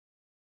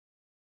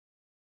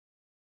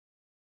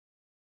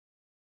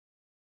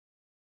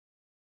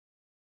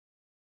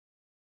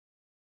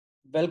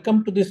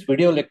Welcome to this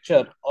video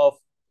lecture of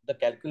the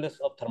calculus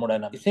of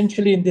thermodynamics.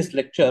 Essentially, in this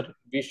lecture,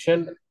 we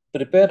shall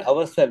prepare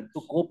ourselves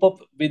to cope up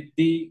with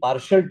the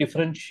partial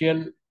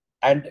differential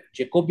and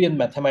Jacobian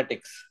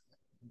mathematics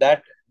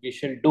that we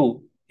shall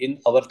do in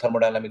our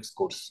thermodynamics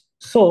course.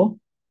 So,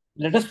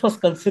 let us first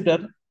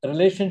consider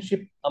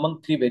relationship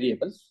among three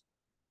variables.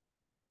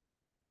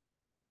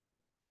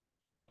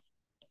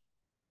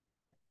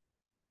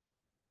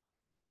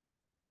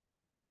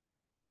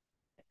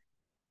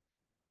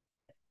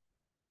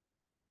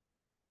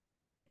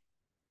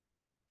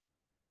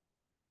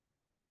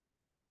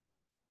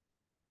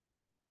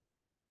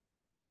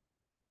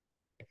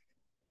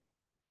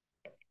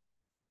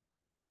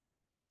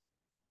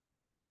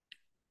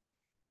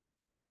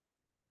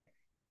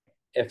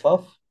 F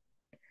of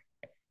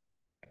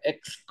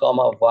x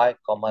comma y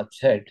comma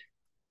z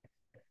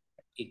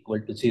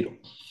equal to 0.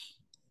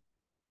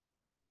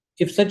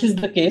 If such is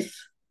the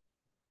case,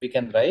 we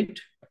can write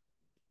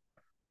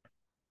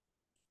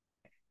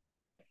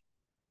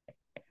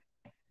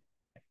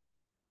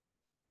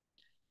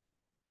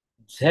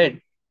z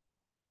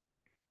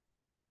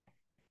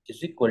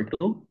is equal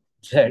to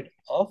z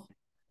of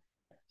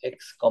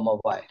x comma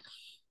y.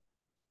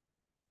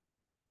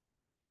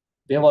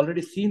 We have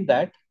already seen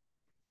that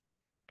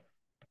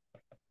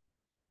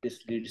this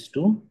leads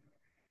to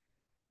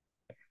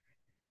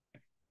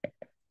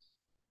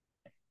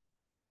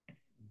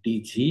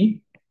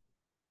dg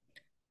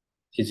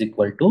is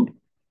equal to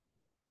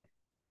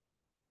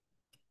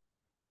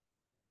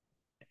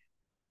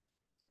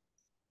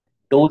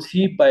dou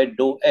g by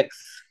dou x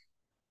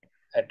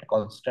at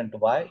constant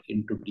y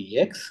into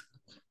dx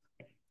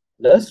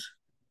plus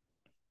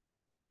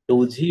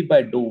dou g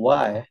by dou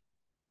y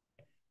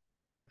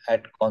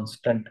at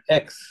constant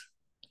x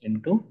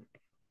into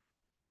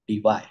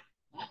dy.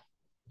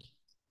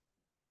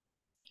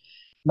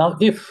 Now,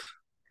 if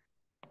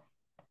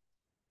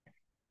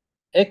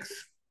x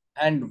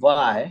and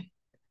y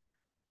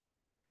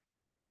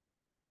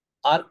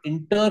are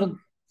in turn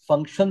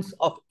functions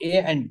of a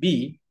and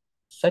b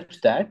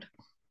such that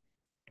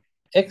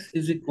x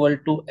is equal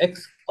to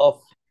x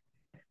of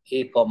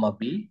a comma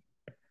b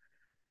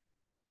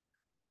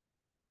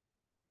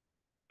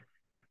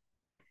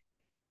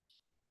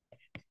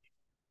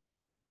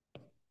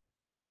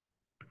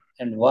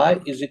and y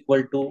is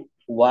equal to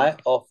y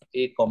of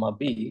a comma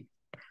b,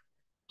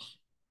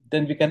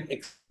 then we can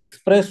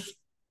express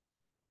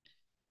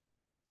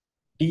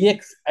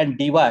dx and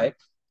dy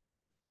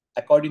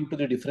according to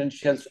the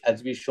differentials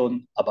as we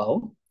shown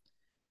above.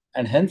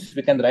 And hence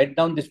we can write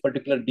down this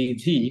particular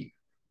dg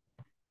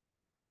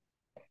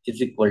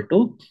is equal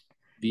to,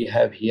 we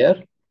have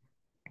here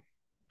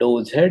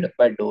dou z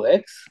by dou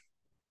x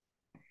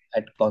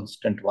at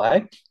constant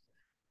y.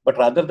 But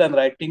rather than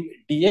writing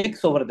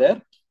dx over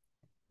there,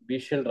 we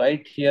shall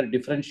write here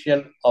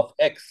differential of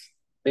x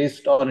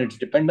based on its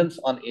dependence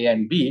on a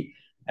and b,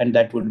 and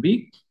that would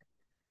be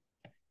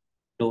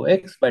dou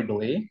x by dou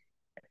a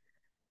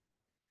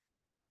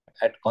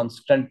at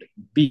constant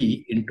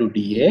b into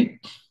dA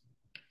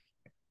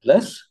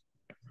plus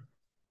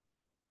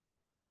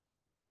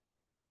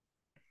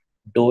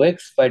dou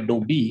x by dou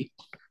b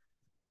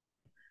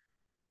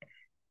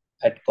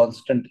at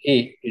constant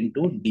a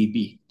into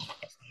dB.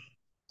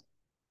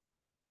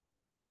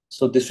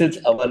 So this is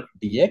our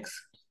dx,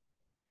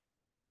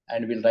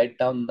 and we'll write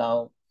down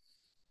now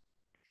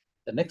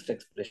the next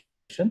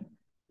expression,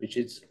 which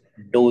is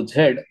dou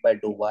z by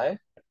dou y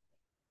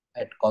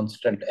at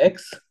constant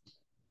x,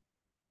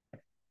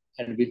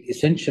 and we'll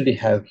essentially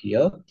have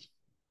here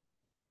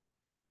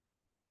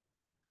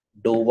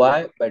dou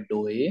y by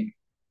dou a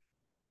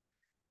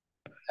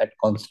at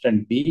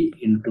constant b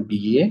into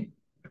dA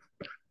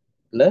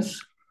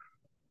plus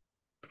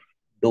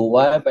dou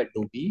y by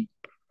dou b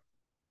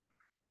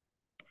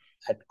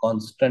at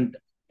constant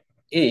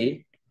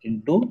a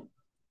into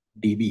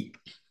dB.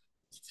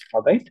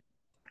 All right.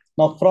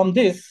 Now from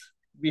this,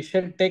 we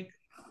shall take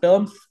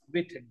terms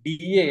with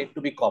dA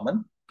to be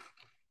common,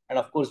 and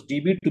of course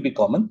dB to be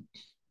common,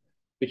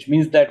 which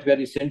means that we are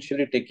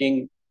essentially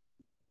taking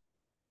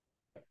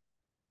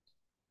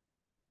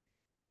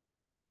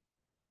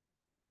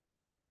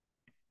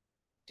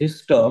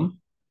this term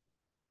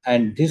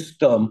and this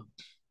term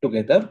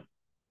together,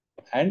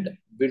 and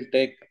we'll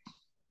take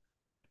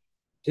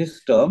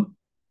this term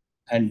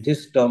and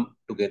this term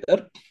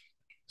together,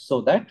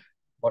 so that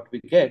what we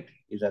get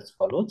is as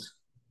follows.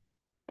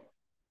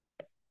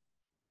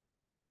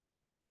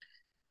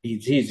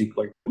 dg is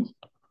equal to,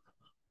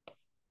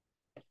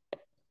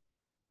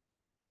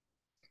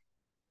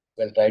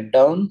 we'll write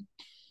down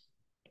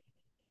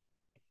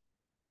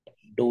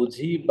dou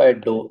g by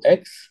dou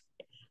x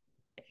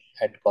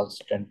at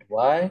constant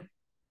y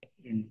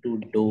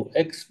into dou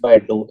x by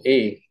dou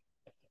a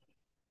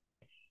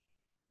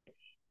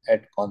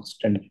at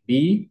constant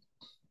b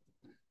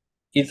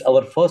is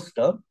our first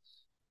term,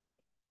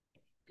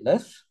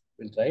 plus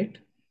we'll write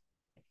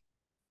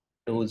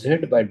dou z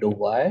by dou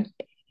y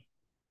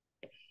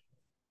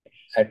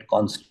at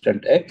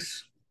constant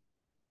x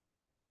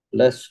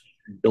plus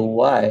dou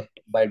y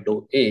by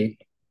dou a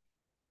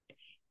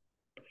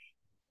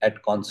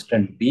at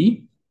constant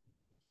B,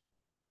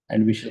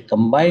 and we shall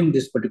combine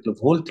this particular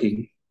whole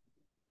thing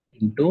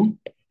into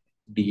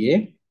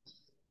dA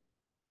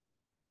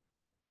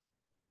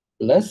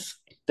plus,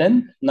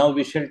 then now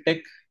we shall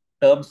take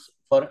terms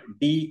for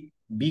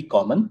dB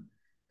common,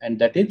 and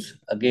that is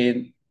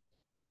again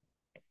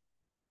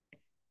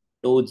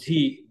dou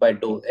G by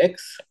dou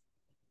X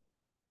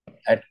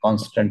at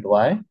constant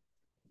Y.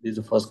 This is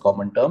the first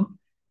common term,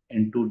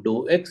 into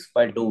dou X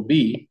by dou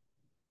B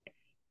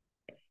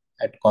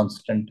at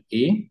constant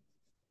A,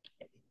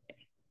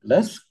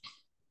 plus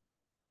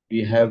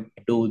we have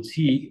dou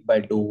G by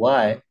dou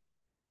Y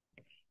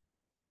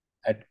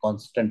at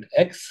constant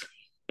X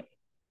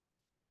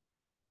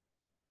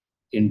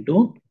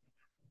into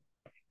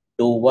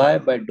dou Y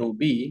by dou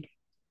B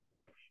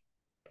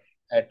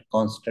at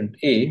constant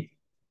A.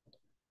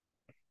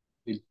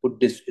 We'll put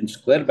this in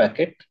square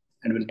bracket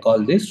and we'll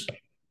call this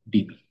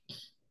dB.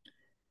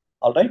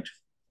 All right.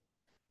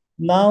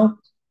 Now,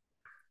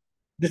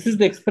 this is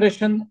the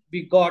expression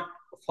we got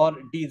for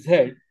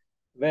dz,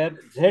 where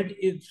z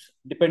is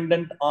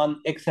dependent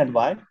on x and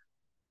y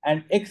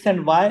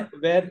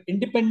were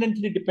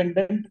independently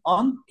dependent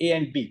on A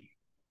and B.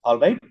 All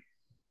right.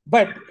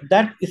 But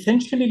that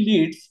essentially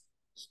leads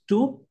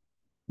to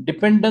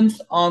dependence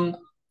on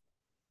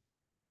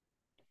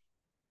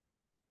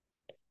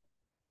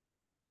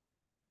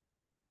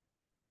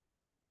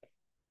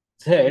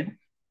z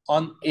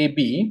on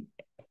AB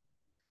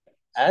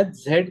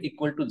as z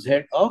equal to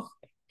z of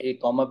A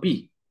comma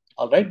B.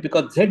 All right.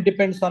 Because z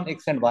depends on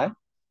x and y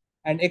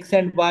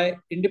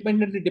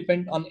independently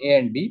depend on A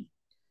and B.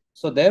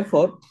 So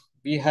therefore,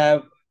 we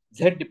have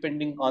z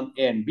depending on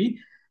A and B,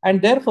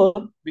 and therefore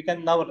we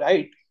can now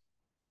write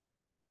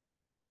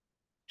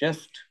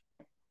just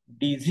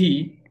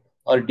dz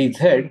or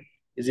dz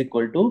is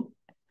equal to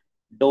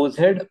dou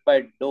z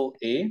by dou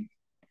A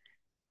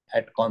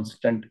at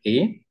constant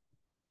A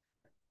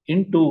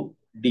into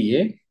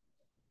dA.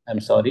 I'm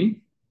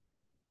sorry.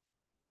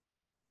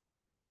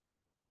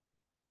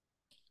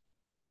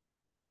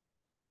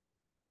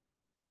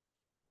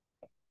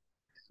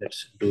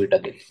 Let's do it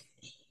again.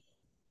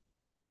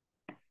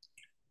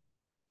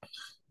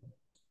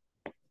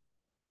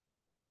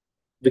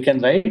 We can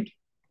write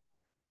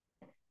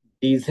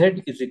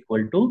dz is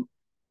equal to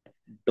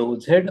dou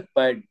z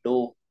by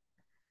dou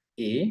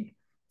A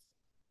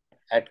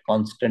at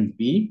constant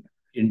B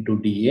into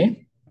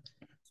dA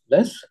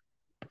plus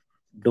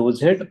dou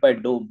z by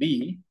dou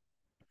B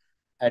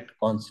at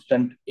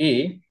constant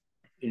A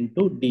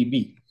into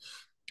dB.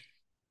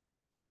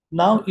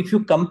 Now, if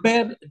you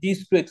compare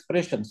these two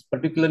expressions,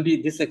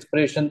 particularly this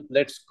expression,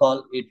 let's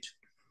call it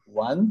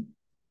 1,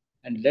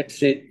 and let's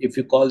say if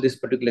you call this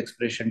particular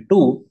expression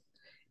 2,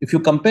 if you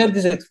compare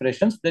these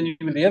expressions, then you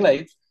will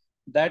realize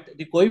that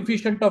the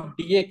coefficient of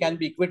dA can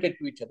be equated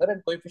to each other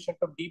and coefficient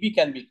of dB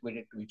can be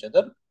equated to each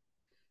other.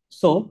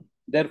 So,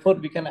 therefore,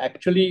 we can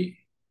actually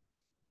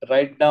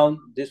write down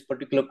this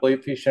particular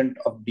coefficient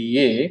of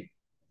dA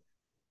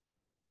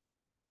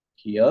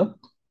here.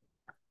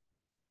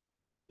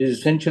 This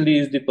essentially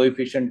is the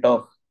coefficient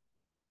of,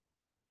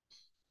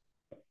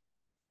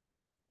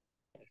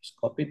 let's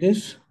copy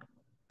this.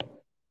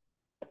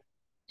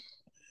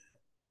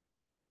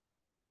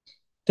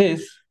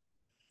 This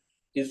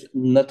is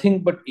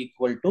nothing but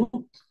equal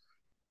to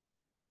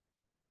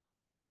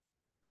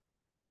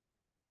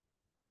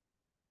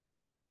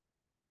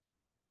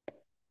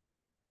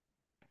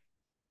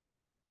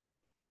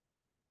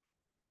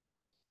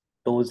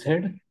dou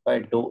z by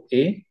dou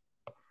A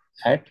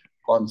at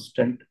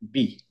constant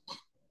B.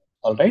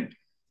 All right.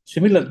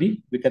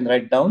 Similarly, we can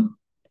write down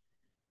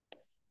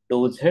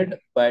dou z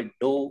by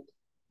dou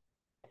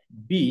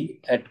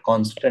B at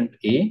constant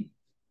A,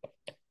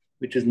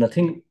 which is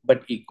nothing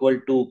but equal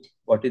to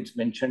what is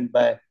mentioned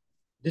by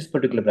this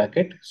particular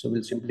bracket. So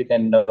we'll simply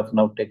kind of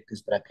now take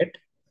this bracket.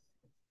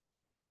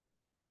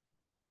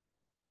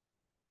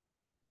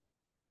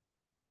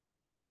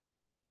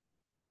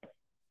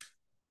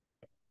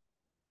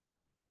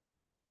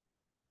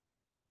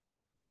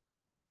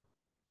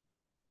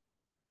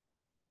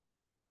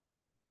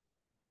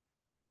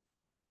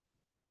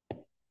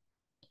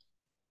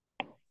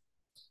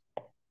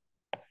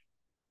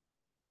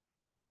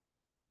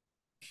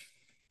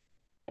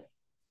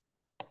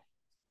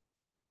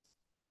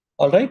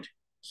 All right.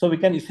 So we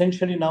can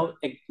essentially now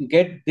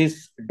get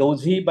this dou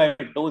z by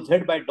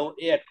dou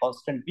A at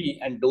constant B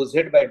and dou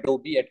z by dou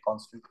B at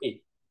constant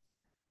A.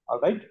 All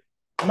right.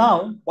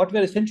 Now, what we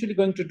are essentially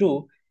going to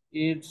do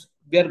is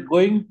we are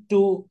going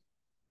to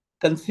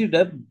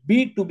consider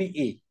B to be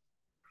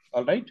A.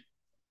 All right.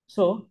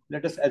 So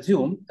let us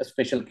assume a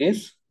special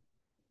case.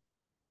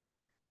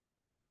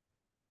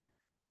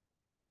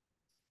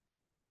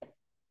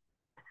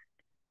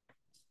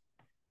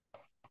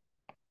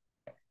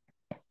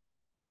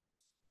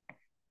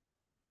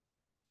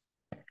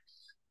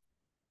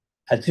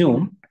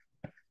 Assume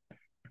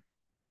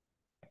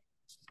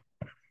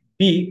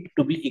B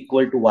to be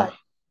equal to Y.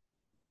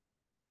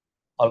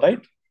 All right.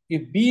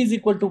 If B is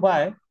equal to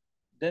Y,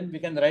 then we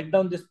can write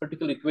down this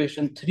particular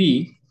equation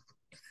 3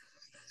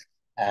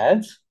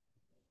 as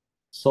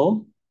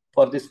So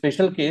for this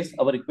special case,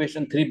 our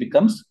equation 3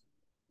 becomes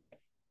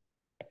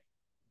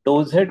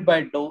dou z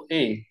by dou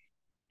A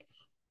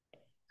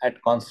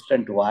at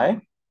constant y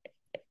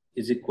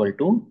is equal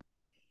to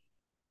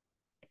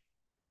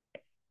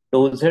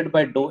dou z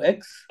by dou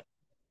x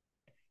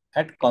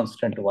at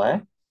constant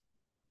y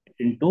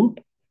into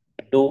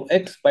dou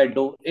x by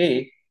dou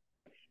A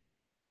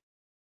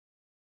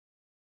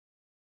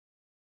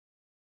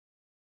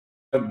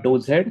dou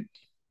z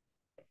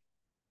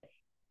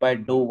by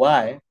dou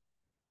y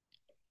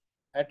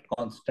at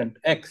constant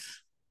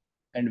x.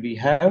 And we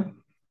have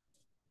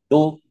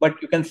dou,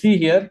 but you can see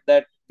here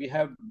that we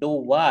have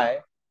dou y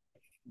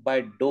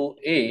by dou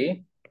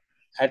A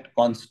at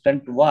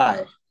constant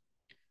y.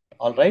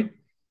 All right.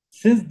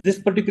 Since this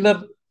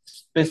particular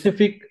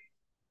specific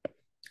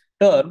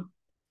term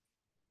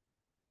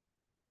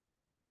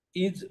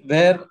is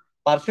where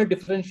partial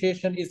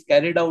differentiation is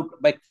carried out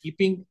by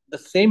keeping the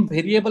same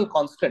variable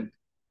constant,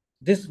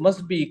 this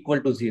must be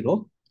equal to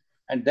 0.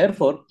 And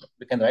therefore,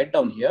 we can write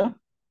down here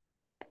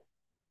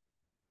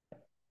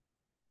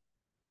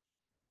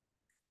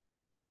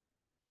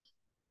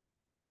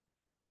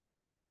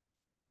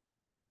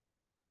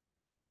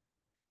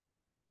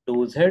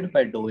dou z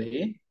by dou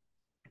A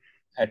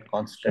at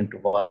constant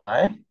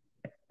y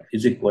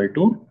is equal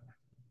to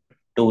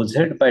dou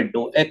z by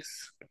dou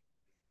x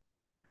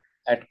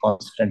at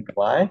constant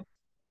y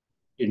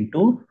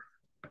into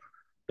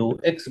dou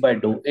x by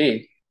dou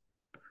A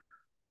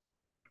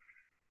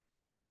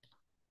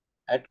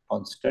at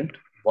constant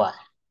y.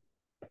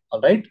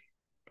 All right.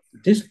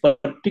 This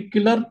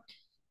particular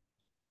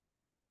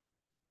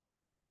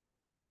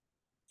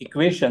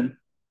equation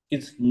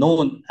is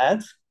known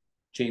as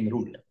chain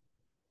rule.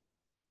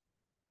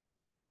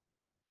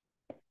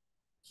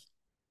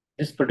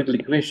 This particular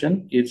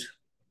equation is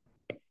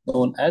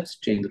known as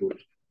chain rule.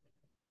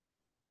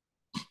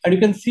 And you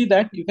can see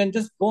that you can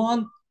just go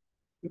on,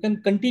 you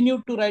can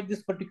continue to write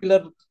this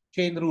particular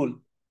chain rule.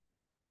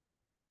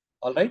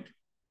 All right.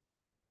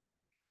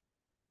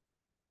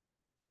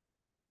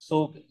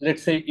 So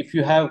let's say if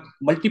you have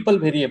multiple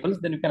variables,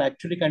 then you can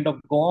actually kind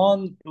of go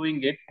on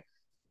doing it.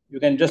 You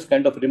can just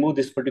kind of remove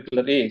this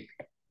particular A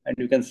and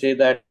you can say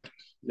that,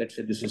 let's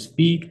say this is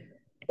P,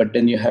 but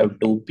then you have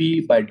dou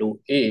P by dou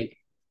A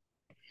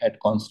at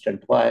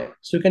constant Y.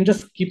 So you can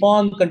just keep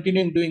on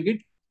continuing doing it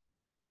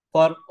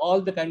for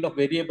all the kind of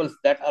variables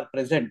that are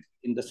present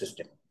in the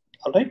system.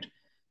 All right.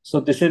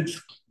 So this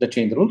is the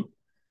chain rule.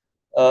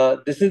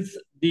 This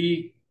is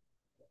the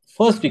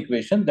first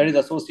equation that is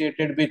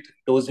associated with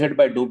dou z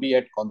by dou B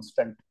at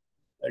constant,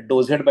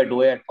 dou z by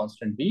dou A at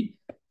constant B.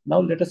 Now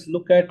let us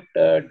look at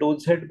dou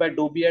z by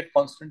dou B at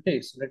constant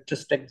A. So let's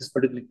just take this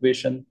particular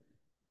equation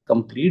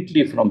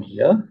completely from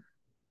here.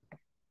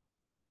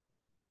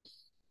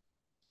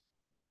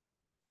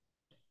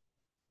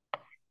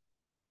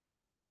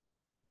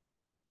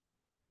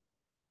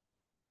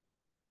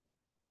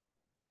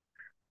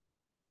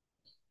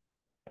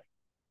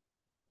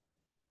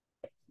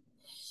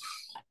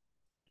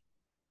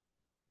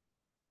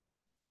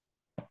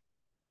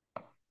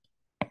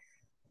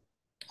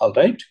 All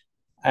right.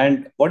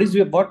 And what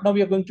now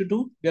we are going to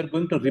do? We are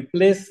going to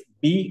replace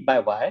B by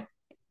Y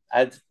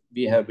as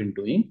we have been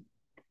doing.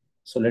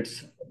 So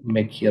let's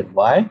make here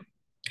Y.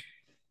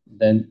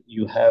 Then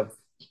you have,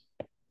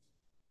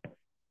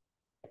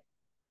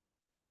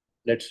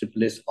 let's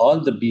replace all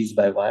the B's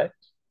by Y.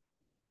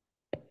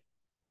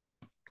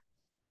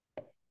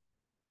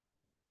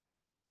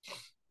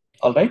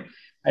 All right.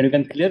 And you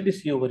can clearly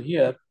see over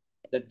here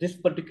that this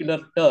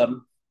particular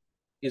term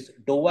is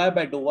dou Y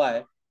by dou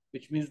Y,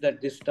 which means that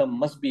this term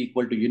must be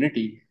equal to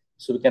unity.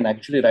 So we can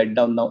actually write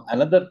down now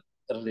another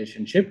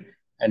relationship,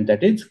 and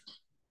that is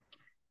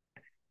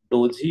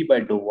dou Z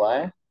by dou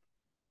Y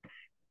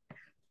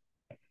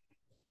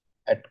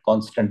at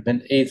constant,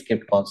 when A is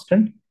kept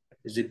constant,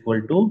 is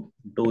equal to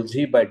dou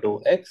Z by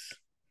dou X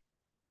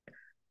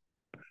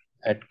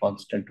at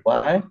constant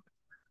Y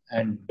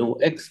and dou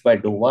X by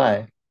dou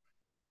Y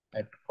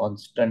at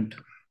constant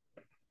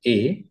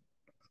A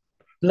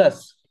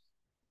plus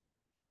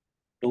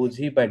dou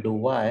Z by dou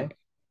Y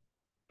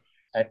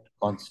at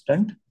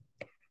constant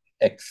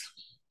X.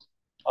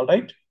 All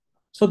right.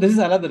 So this is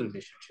another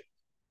relationship.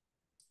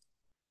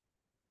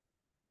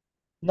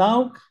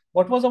 Now,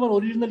 what was our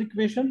original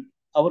equation?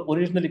 Our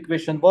original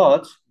equation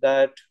was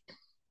that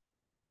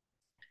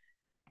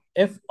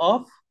f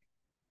of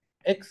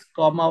x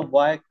comma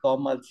y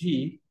comma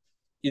z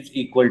is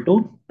equal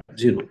to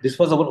 0. This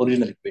was our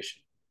original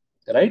equation,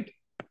 right?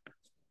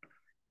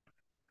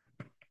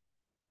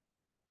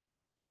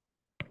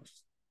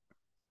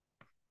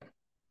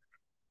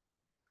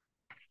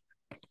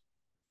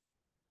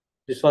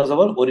 This was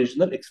our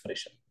original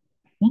expression.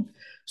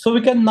 So we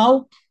can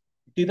now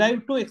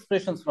derive two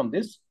expressions from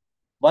this.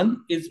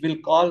 One is we'll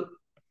call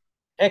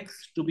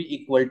x to be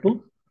equal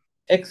to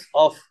x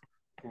of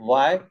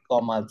y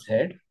comma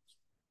z,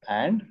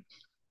 and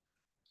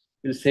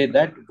we'll say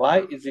that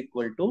y is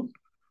equal to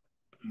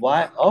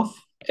y of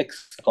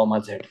x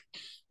comma z.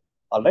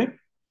 All right.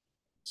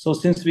 So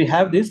since we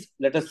have this,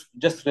 let us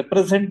just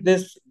represent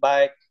this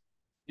by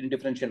in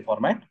differential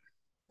format,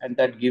 and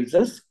that gives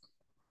us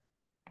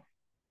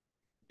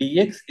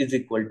dx is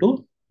equal to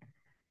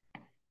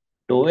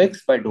dou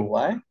x by dou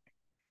y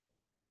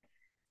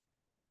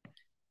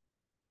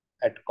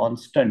at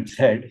constant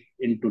z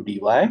into dy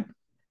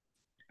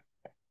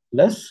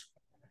plus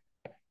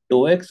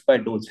dou x by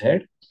dou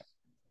z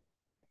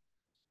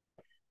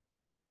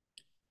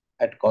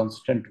at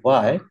constant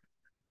y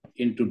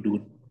into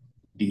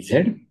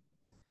dz.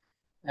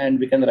 And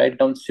we can write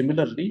down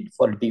similarly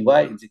for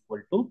dy is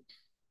equal to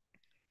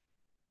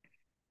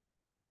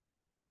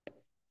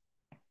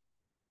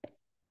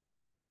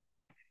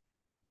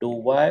dou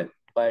y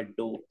by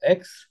dou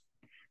x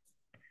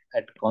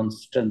at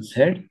constant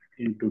z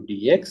into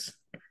dx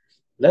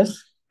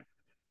plus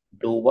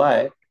dou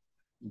y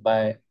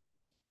by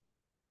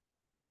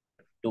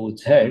dou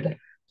z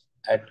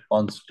at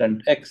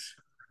constant x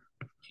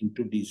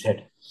into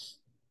dz.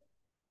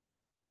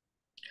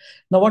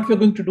 Now what we're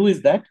going to do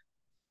is that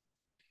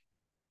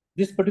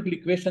this particular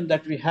equation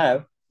that we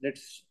have,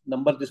 let's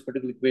number this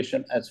particular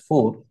equation as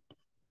 4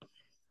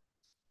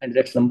 and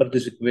let's number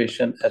this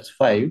equation as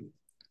 5.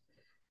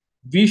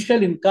 We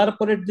shall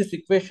incorporate this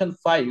equation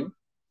 5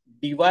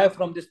 dy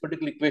from this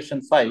particular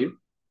equation 5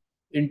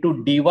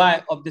 into dy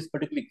of this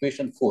particular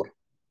equation 4.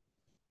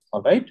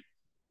 All right.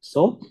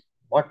 So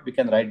what we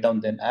can write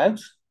down then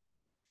as,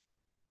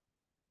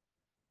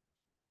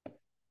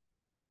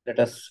 let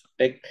us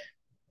take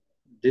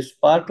this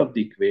part of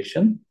the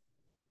equation.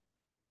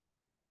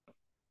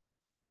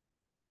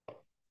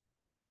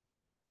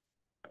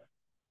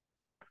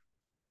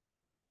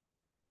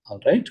 All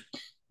right.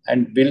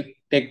 And we'll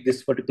take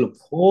this particular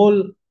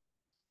whole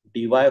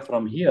dy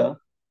from here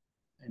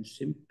and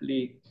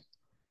simply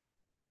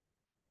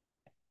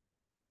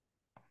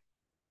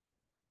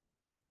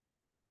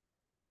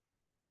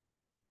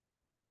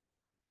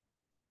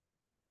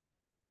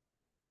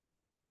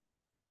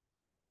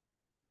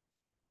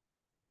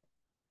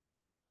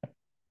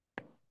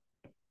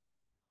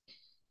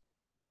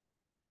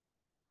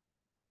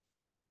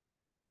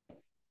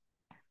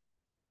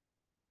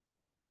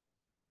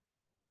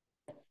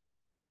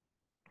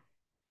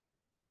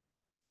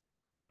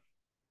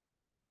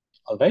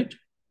all right.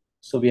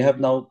 So we have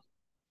now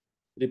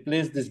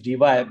replaced this dy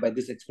by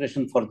this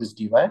expression for this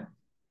dy,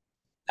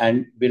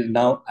 and we'll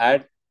now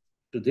add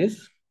to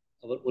this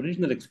our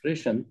original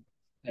expression,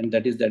 and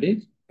that is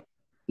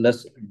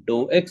plus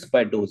dou x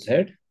by dou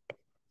z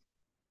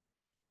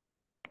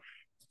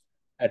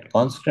at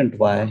constant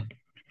y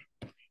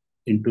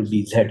into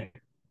dz.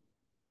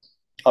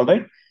 All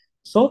right.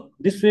 So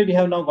this way we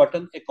have now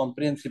gotten a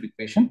comprehensive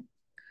equation.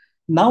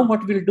 Now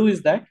what we'll do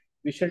is that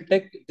we shall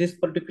take this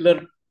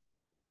particular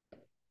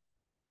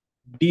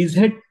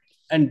dz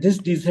and this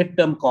dz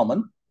term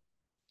common.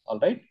 All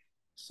right.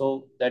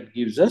 So that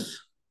gives us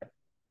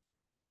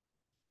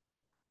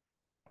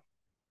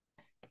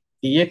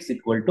dx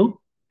equal to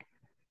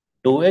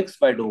dou x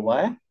by dou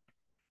y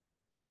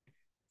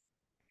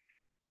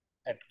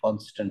at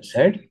constant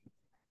z,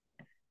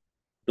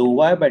 dou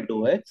y by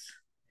dou x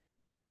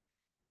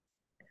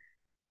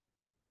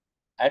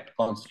at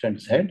constant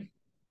z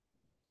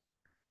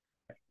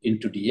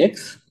into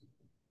dx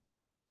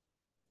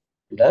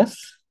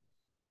plus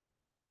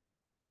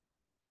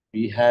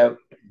we have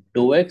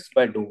dou x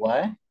by dou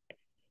y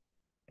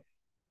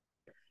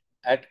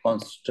at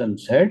constant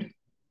z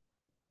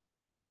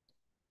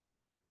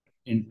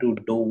into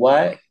dou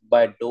y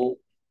by dou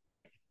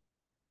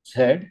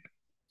z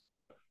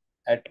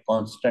at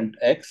constant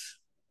x.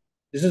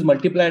 This is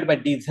multiplied by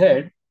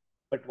dz,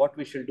 but what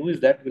we shall do is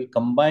that we'll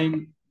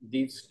combine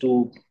these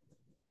two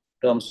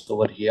terms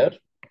over here.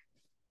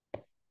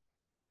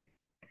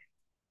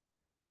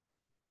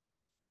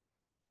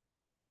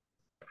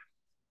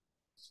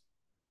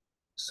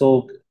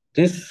 So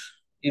this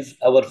is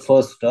our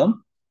first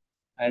term,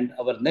 and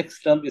our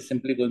next term is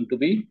simply going to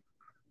be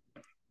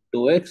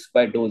dou x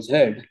by dou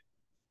z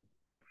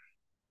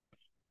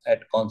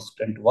at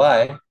constant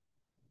y,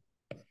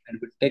 and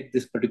we'll take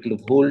this particular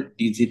whole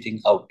dz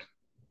thing out.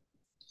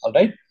 All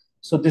right.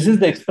 So this is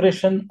the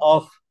expression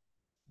of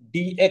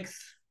dx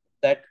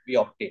that we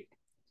obtain.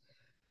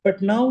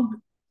 But now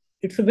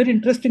it's a very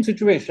interesting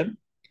situation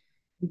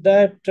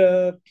that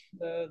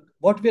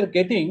what we are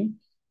getting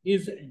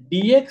is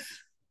dx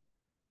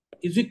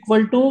is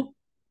equal to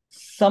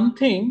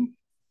something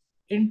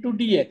into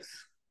dx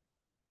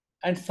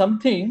and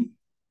something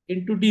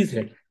into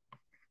dz.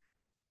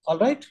 All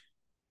right.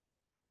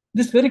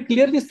 This very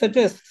clearly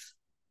suggests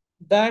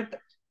that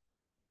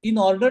in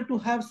order to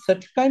have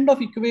such kind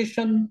of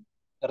equation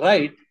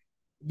right,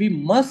 we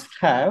must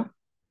have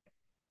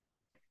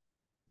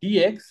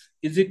dx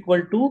is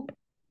equal to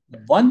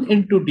 1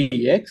 into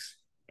dx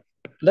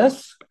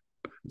plus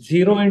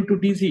 0 into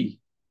dz.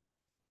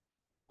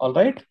 All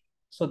right.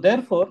 So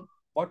therefore,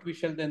 what we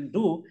shall then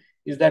do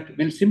is that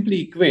we'll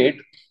simply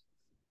equate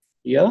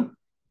here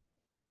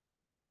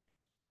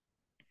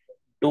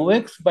dou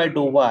x by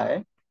dou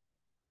y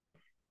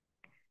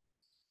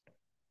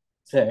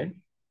z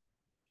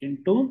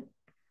into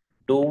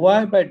dou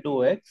y by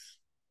dou x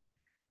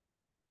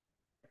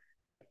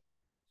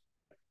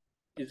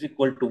is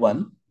equal to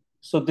 1.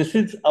 So this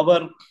is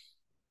our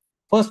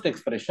first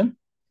expression,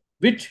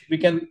 which we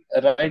can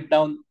write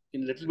down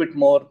in a little bit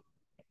more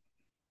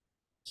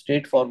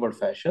straightforward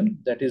fashion.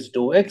 That is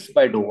dou x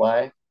by dou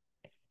y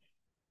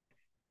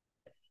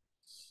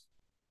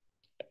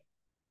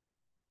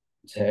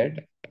z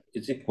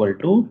is equal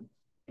to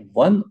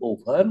 1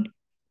 over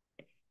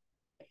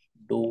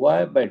dou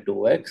y by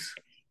dou x.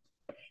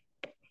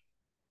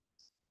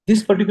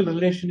 This particular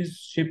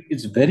relationship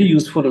is very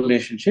useful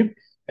relationship,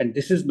 and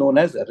this is known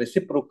as a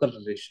reciprocal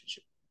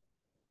relationship.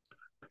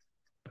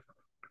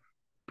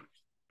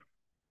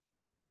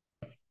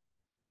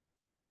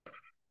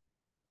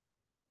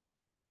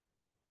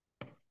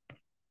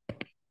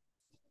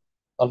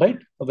 All right,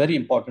 a very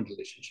important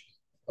relationship.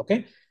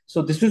 Okay,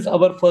 so this is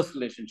our first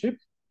relationship.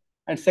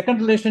 And second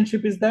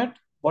relationship is that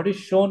what is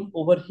shown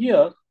over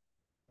here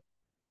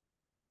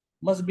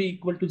must be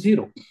equal to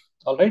 0.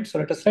 All right, so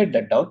let us write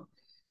that down.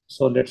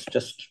 So let's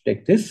just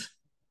take this.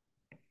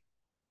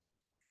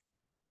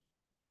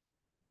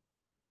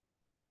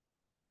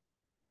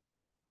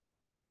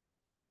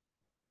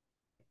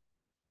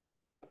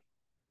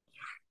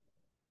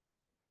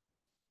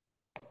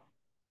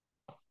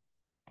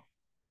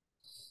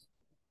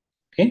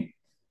 Okay,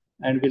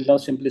 and we'll now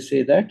simply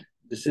say that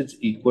this is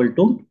equal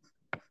to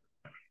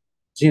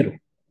 0.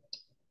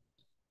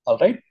 All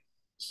right,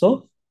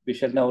 so we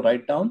shall now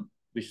write down,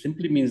 which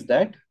simply means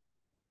that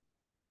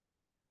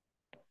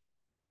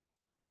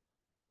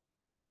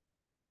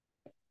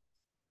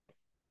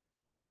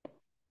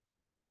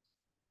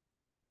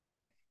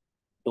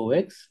dou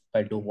x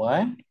by dou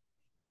y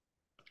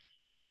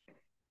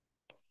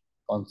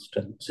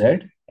constant z,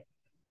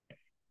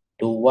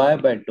 dou y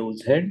by dou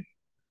z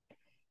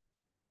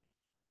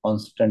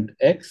constant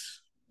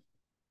x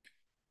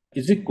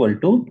is equal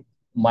to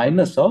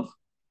minus of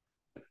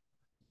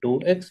dou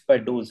x by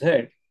dou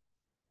z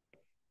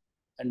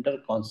under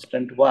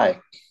constant y.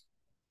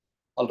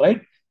 All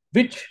right,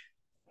 which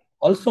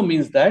also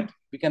means that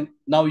we can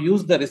now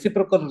use the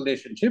reciprocal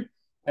relationship,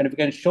 and we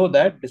can show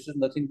that this is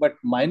nothing but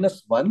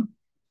minus 1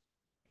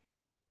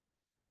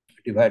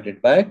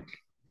 divided by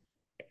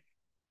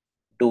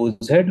dou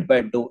z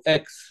by dou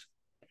x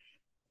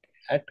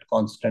at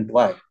constant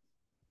y.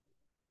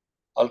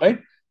 All right,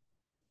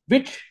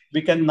 which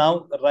we can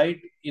now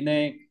write in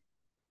a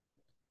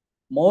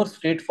more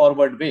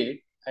straightforward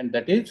way, and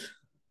that is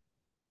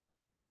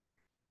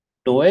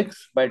dou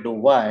x by dou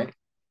y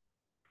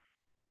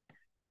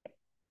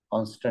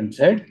constant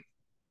z.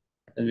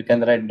 Then we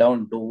can write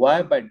down dou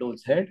y by dou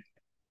z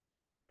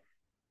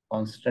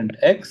constant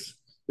x.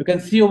 You can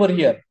see over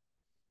here,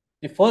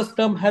 the first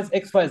term has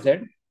x, y, z.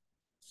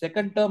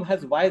 Second term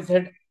has y,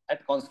 z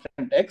at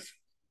constant x.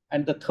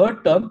 And the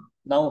third term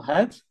now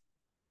has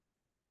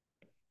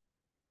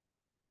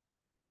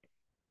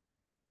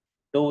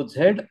dou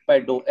z by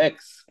dou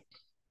x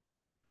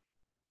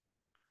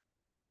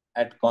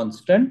at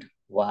constant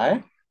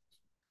y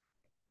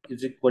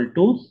is equal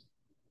to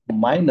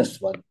minus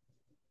 1.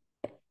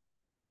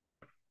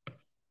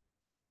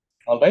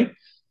 All right.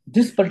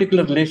 This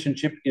particular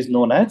relationship is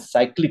known as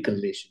cyclic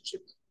relationship.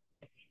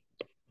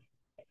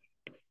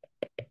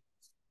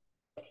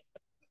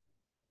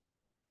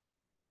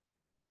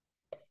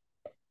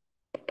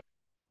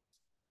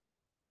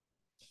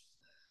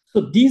 So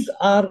these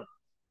are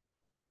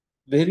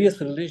various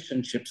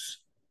relationships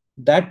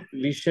that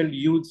we shall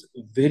use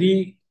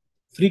very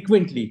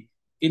frequently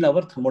in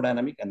our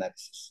thermodynamic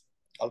analysis.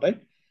 All right.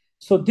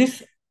 So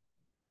these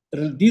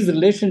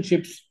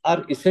relationships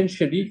are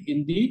essentially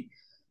in the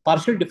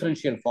partial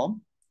differential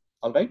form.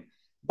 All right.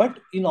 But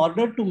in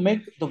order to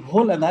make the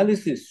whole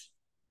analysis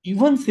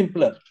even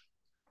simpler,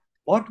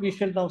 what we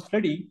shall now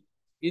study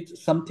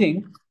is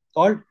something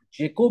called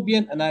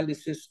Jacobian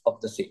analysis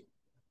of the same.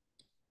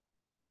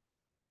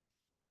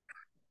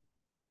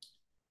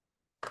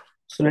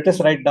 So let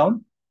us write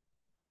down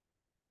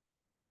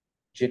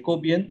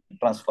Jacobian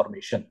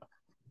transformation.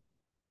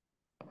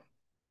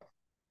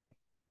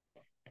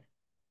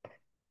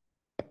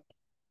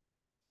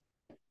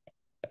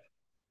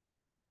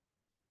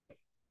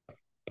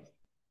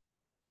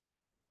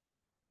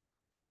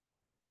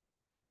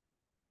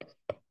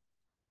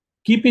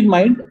 Keep in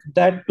mind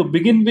that to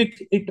begin with,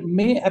 it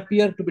may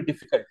appear to be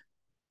difficult,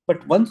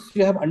 but once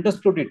you have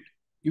understood it,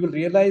 you will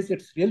realize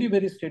it's really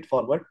very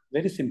straightforward,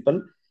 very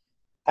simple,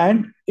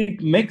 and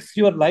it makes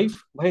your life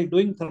while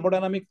doing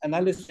thermodynamic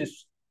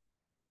analysis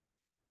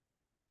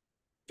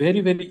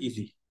very, very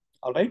easy.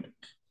 All right.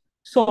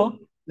 So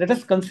let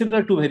us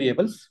consider two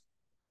variables.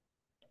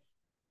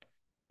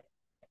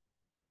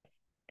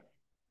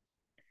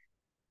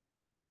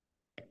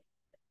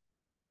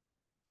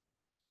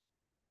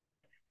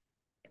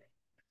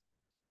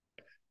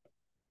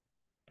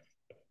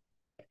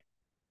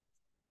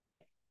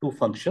 Two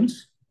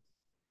functions.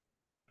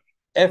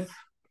 F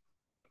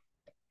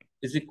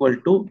is equal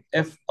to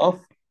f of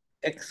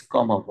x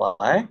comma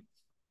y,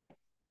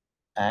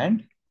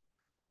 and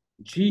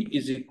g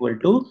is equal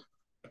to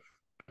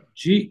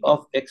g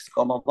of x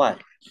comma y.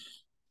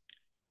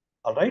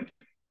 All right.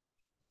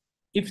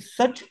 If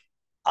such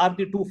are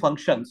the two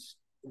functions,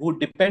 would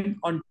depend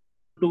on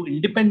two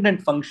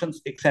independent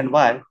functions x and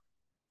y,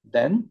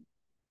 then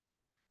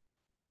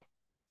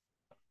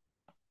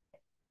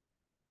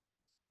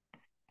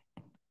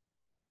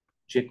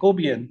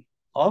Jacobian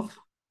of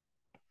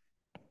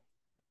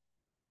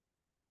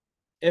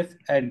f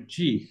and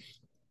g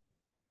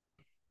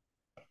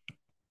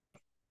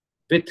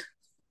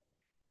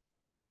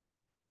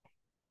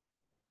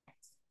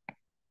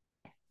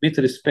with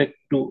respect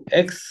to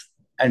x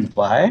and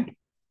y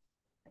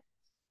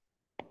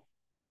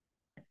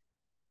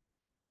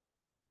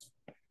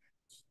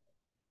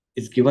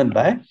is given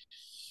by,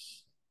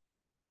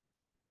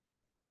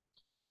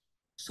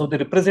 so the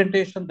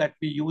representation that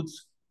we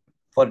use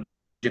for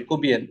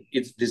Jacobian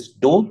is this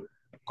dou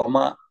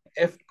comma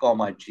f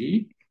comma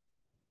g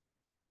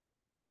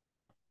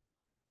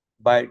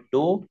by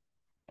dou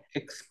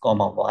x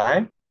comma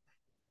y.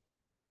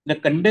 In a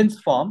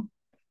condensed form,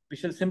 we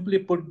shall simply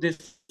put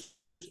this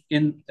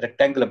in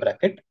rectangular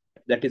bracket,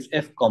 that is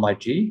f comma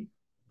g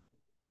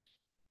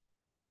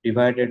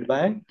divided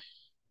by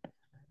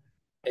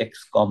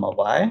x comma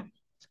y.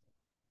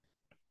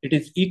 It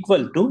is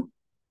equal to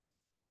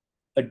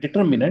a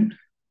determinant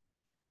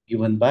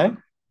given by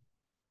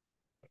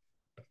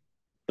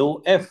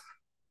dou f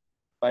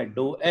by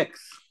dou x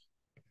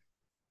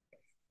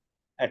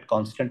at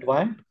constant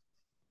y,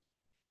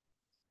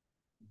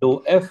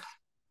 dou f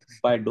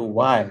by dou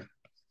y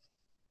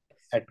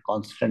at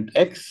constant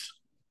x,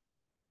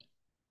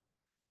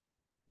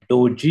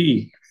 dou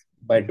g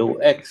by dou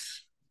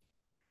x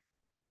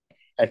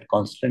at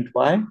constant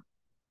y,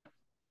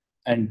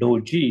 and dou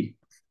g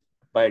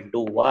by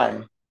dou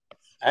y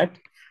at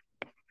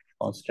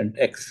constant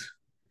x.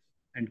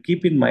 And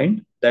keep in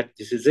mind that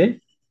this is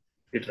a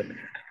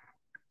determinant.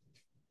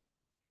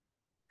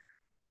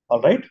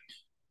 All right.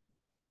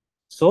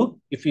 So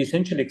if we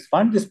essentially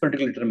expand this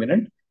particular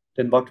determinant,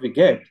 then what we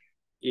get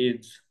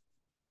is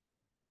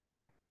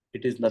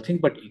it is nothing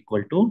but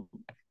equal to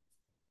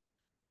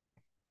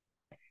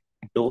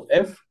dou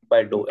f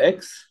by dou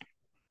x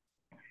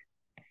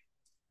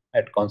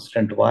at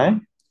constant y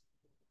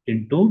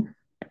into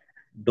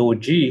dou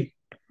g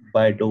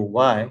by dou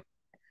y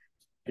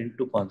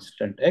into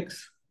constant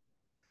x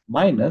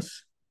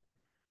minus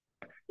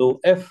dou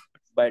f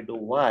by dou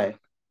y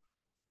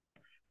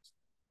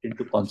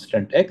into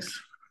constant x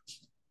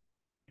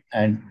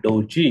and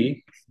dou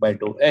g by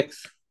dou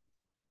x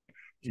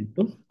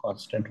into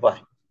constant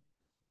y.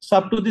 So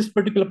up to this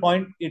particular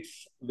point,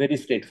 it's very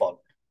straightforward.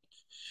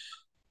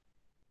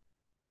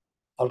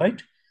 All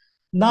right.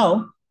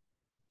 Now,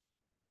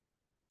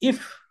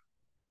 if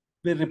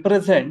we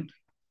represent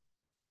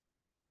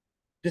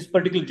this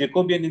particular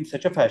Jacobian in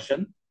such a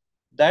fashion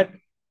that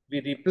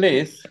we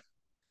replace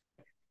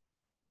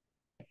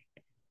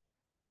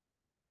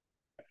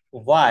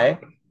y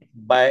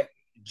by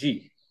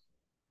g,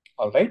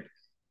 all right,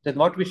 then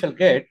what we shall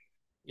get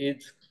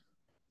is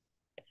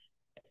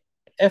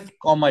f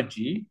comma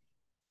g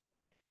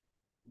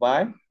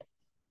by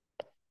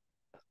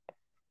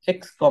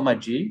x comma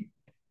g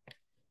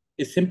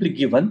is simply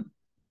given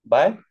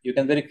by, you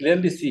can very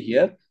clearly see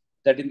here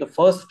that in the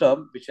first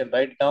term, we shall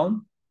write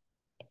down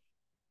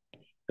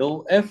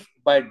dou f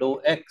by dou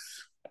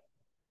x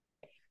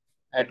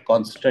at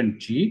constant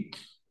g.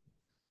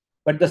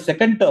 But the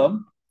second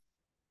term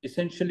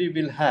essentially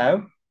will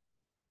have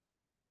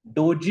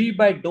dou g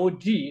by dou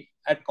g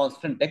at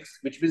constant x,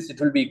 which means it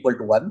will be equal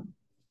to 1.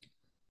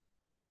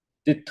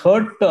 The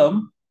third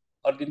term,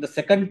 or in the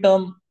second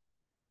term,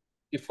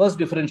 the first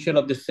differential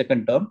of this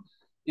second term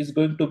is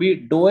going to be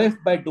dou f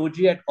by dou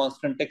g at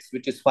constant x,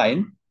 which is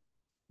fine.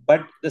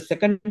 But the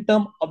second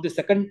term of the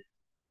second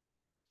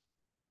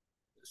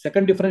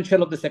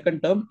differential of the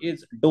second term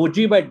is dou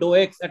g by dou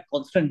x at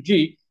constant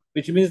g,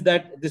 which means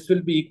that this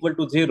will be equal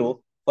to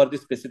 0 for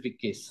this specific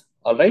case.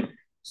 All right.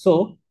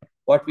 So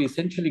what we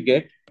essentially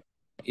get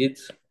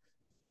is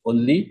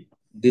only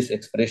this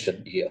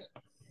expression here.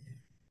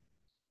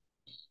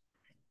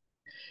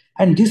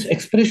 And this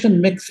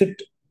expression makes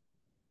it,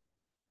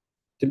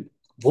 the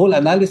whole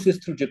analysis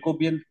through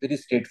Jacobian, very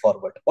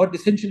straightforward. What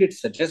essentially it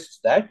suggests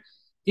that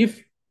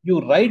if you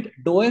write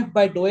dou f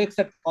by dou x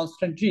at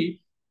constant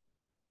g,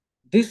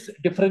 this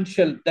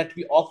differential that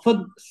we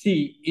often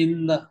see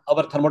in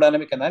our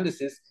thermodynamic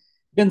analysis,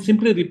 you can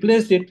simply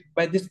replace it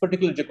by this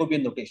particular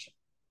Jacobian notation.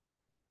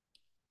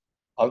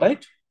 All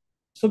right.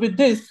 So with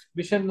this,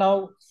 we shall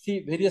now see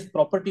various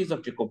properties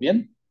of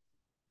Jacobian.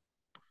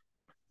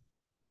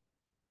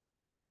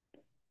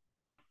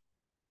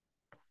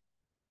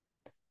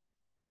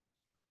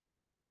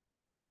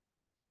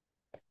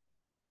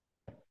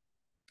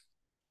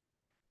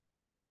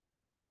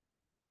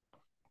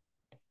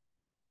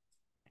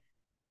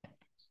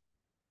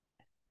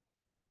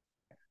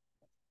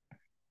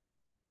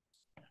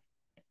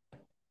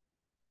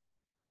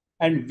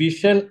 And we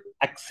shall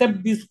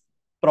accept these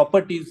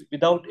properties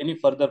without any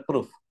further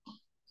proof.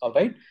 All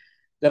right.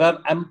 There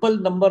are ample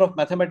number of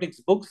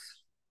mathematics books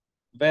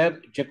where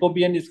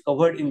Jacobian is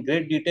covered in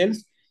great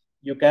details.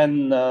 You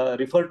can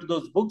refer to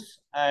those books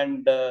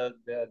and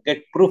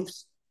get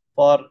proofs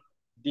for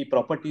the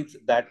properties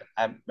that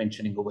I'm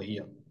mentioning over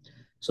here.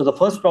 So the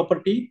first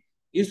property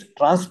is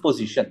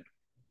transposition.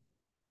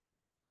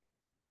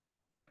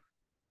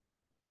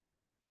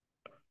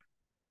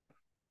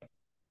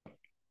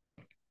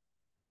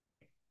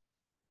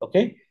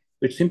 Okay,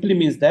 which simply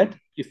means that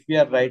if we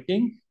are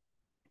writing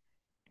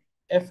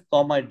f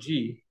comma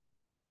g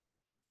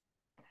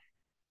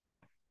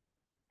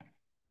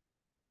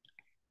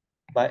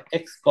by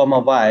x comma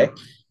y,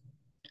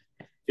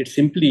 it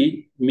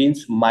simply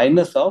means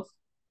minus of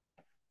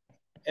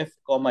f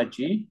comma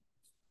g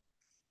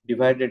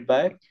divided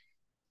by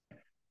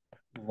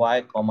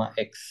y comma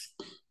x.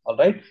 All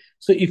right.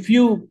 So if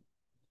you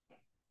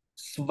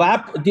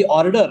swap the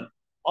order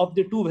of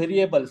the two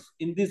variables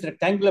in this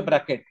rectangular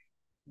bracket,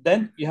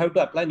 then you have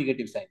to apply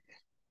negative sign.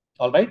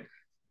 All right.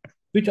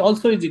 Which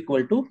also is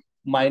equal to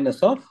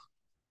minus of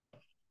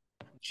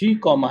g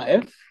comma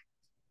f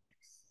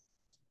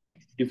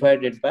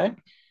divided by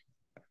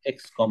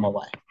x comma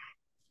y.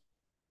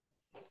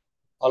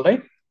 All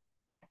right.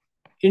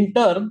 In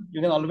turn,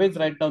 you can always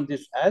write down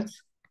this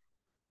as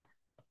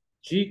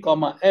g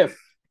comma f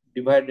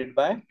divided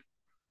by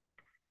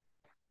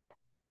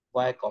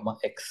y comma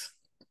x.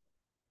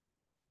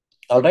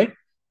 All right.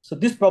 So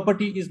this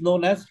property is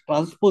known as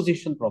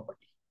transposition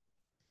property.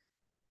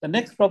 The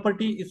next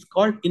property is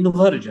called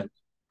inversion.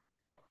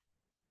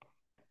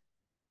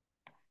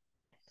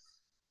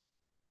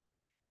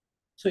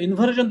 So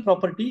inversion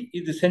property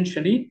is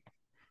essentially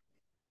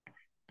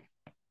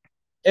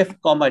f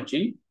comma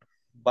g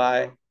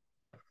by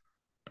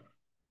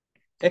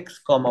x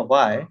comma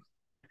y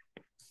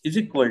is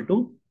equal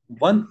to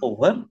 1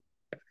 over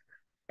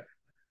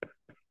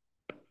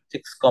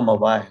x comma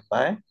y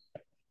by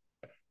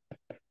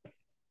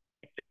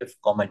f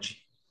comma g.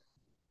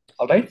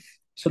 All right.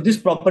 So this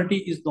property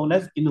is known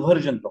as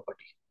inversion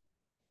property.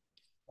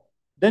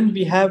 Then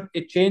we have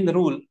a chain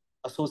rule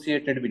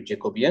associated with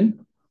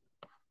Jacobian.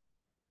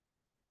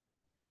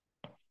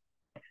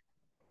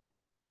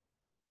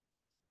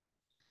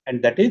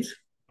 And that is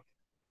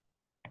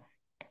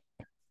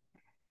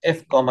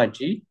f comma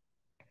g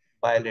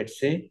by, let's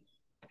say,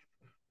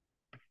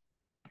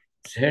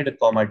 z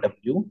comma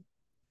w.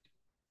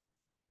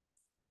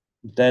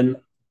 Then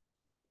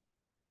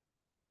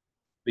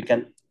we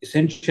can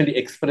essentially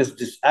express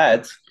this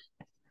as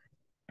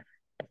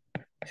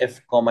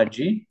f comma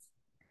g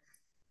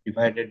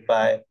divided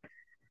by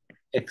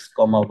x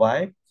comma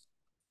y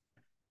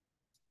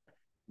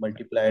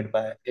multiplied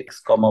by x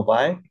comma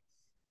y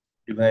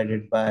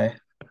divided by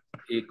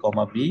a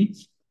comma b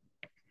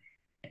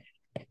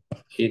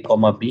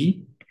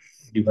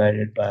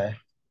divided by,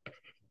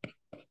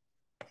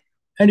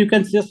 and you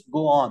can just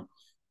go on,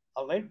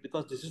 all right,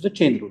 because this is the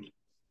chain rule.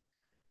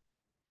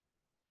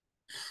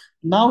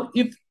 Now,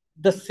 if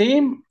the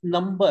same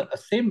number, a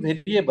same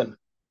variable,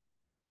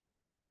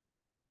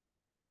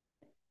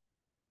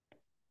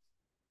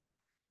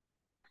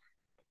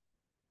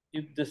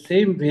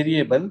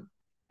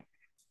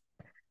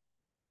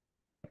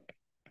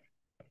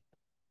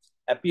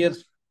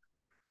 appears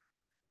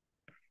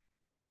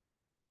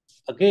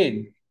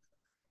again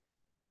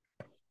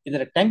in a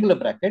rectangular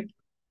bracket,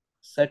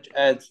 such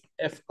as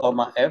f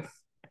comma f,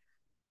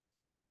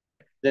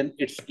 then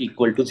it's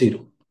equal to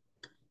 0.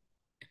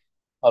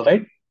 All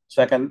right.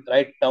 So I can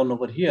write down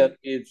over here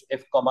is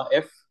f comma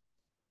f.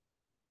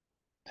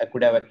 I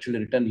could have actually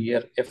written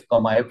here f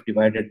comma f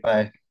divided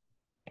by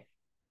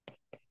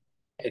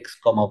x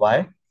comma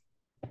y.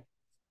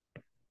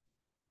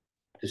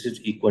 This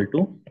is equal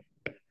to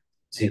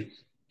 0.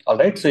 All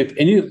right. So if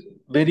any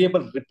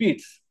variable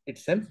repeats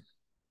itself,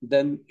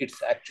 then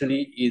it's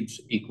actually is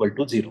equal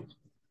to 0.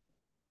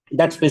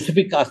 That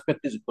specific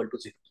aspect is equal to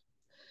 0.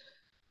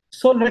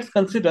 So let's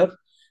consider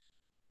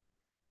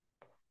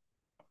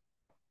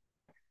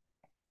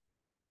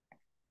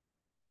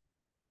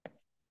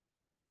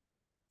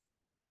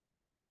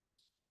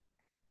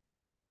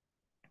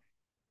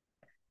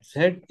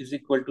z is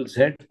equal to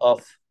z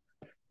of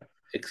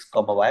x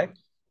comma y.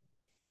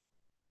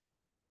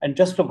 And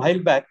just a while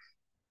back,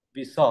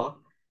 we saw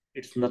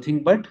it's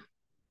nothing but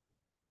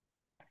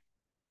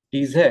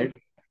dz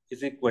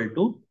is equal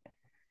to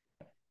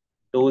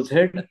dou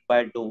z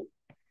by dou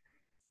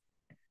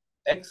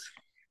x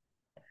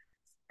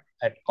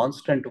at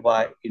constant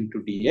y into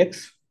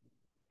dx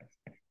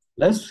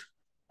plus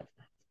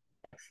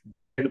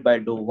z by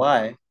dou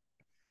y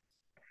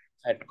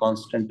at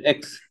constant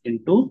x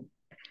into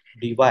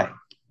dy.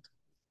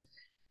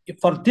 If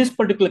for this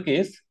particular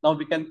case, now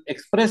we can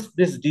express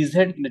this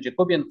dz in a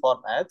Jacobian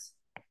form as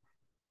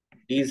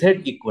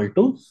dz equal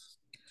to.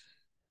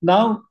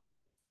 Now,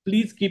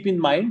 please keep in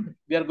mind,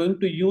 we are going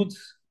to use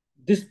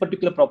this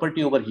particular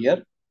property over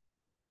here,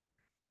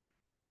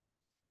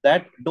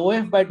 that dou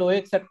f by dou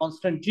x at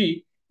constant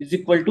g is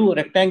equal to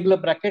rectangular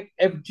bracket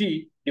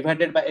fg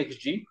divided by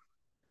xg.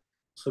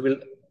 So we'll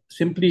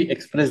simply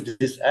express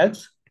this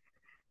as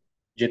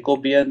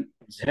Jacobian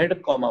z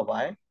comma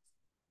y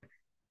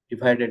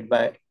divided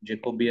by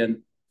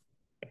Jacobian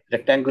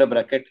rectangular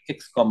bracket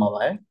x comma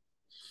y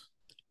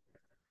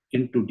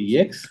into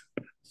dx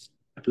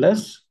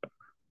plus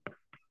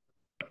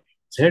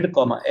z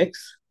comma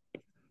x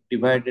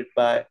divided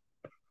by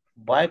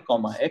y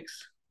comma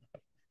x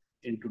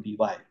into dy.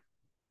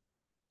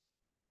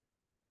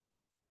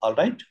 All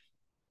right.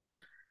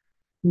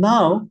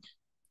 Now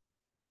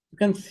you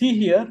can see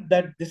here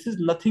that this is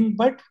nothing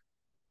but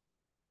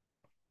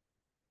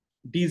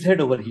dz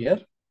over here,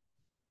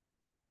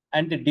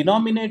 and the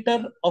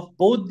denominator of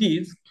both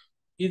these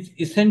is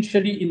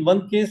essentially, in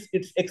one case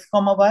it's x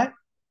comma y,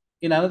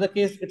 in another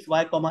case it's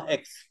y comma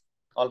x.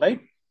 All right.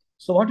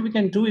 So what we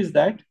can do is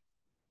that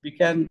we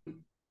can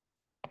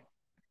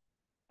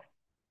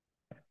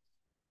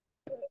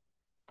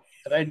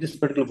write this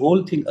particular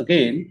whole thing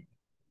again.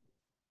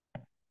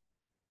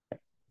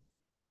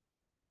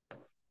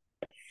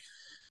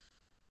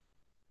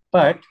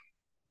 But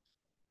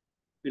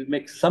we'll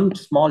make some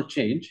small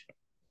change.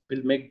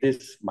 We'll make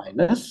this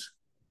minus,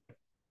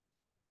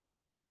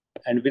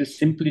 and we'll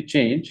simply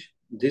change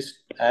this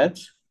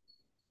as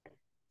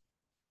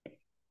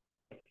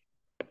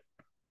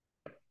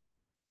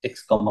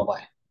x comma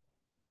y.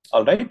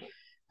 All right.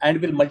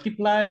 And we'll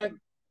multiply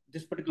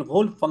this particular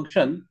whole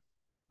function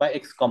by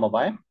x comma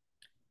y.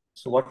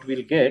 So what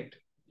we'll get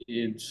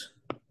is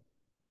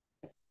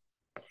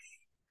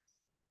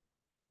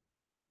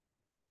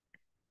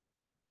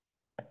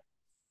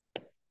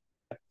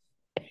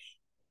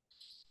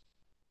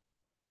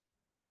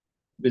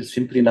we'll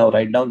simply now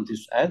write down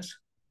this as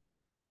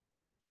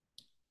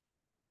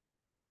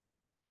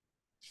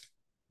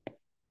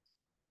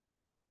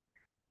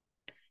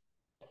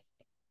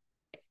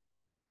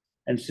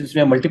and since we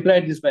have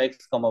multiplied this by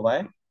x comma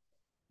y,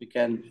 we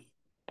can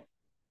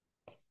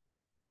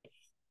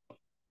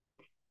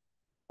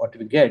what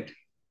we get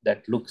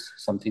that looks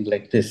something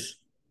like this.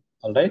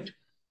 All right.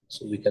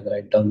 So we can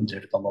write down z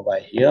comma y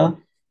here.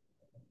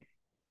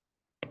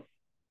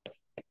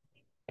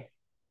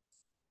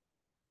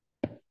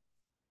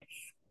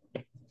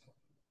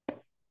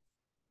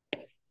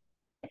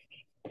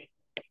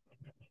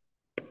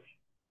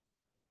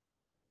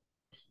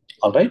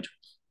 All right.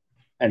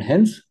 And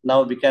hence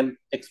now we can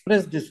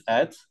express this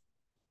as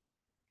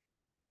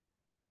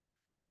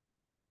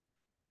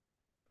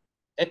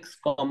x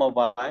comma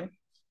y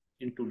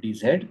into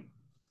dz.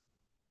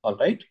 All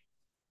right.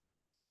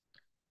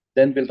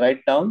 Then we'll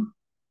write down,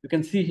 you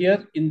can see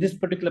here in this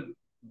particular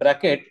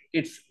bracket,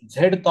 it's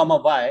z comma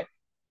y.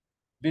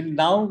 We'll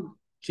now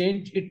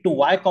change it to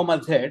y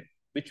comma z,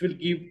 which will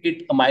give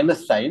it a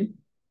minus sign.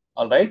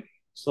 All right.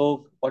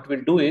 So what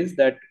we'll do is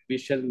that we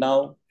shall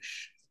now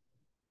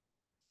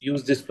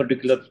use this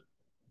particular,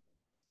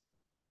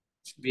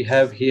 we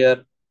have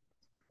here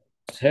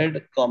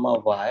z comma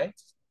y.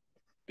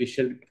 We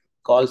shall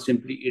call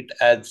simply it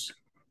as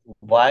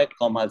y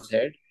comma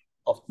z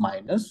of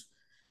minus,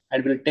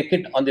 and we'll take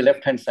it on the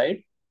left hand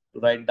side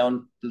to write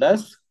down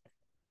plus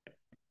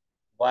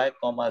y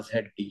comma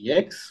z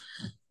dx.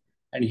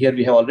 And here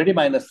we have already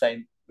minus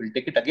sign. We'll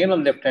take it again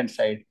on left hand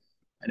side,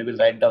 and we'll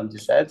write down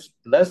this as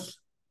plus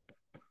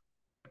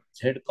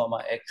z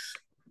comma x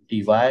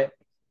dy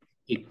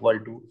equal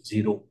to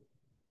 0.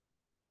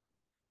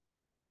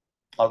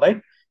 All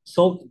right.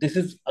 So this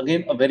is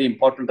again a very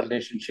important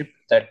relationship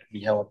that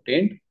we have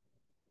obtained.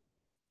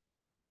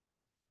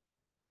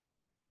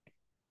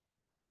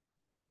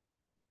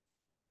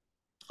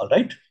 All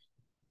right.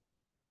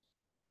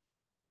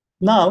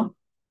 Now,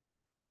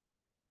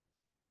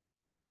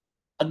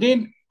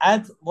 again,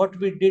 as what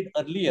we did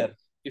earlier,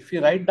 if we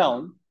write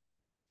down,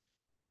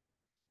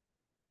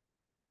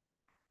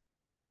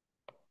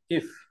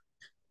 if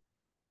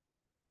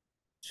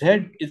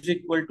z is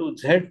equal to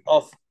z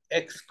of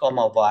x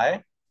comma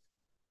y,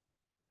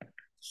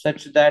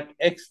 such that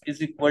x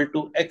is equal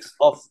to x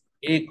of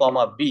a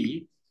comma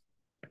b,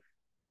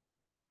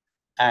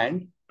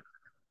 and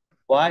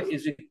y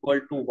is equal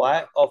to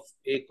y of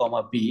a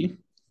comma b,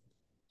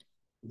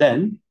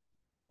 then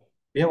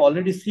we have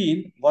already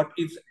seen what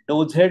is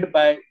dou z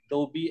by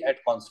dou b at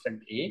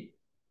constant a.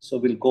 So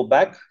we'll go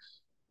back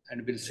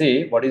and we'll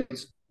say what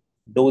is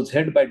dou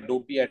z by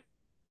dou b at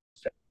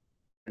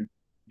constant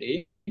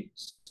a.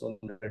 So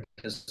let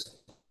us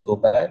go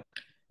back.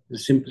 We'll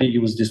simply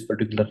use this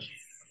particular.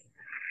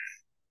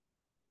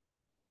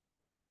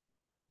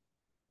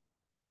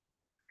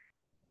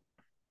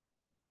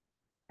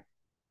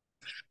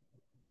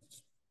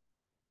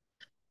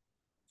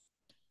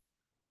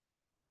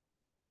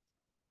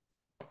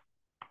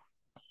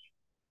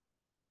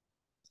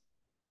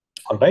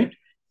 All right.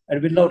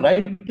 And we'll now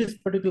write this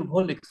particular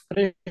whole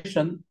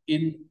expression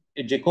in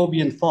a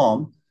Jacobian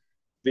form,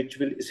 which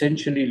will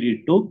essentially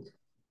lead to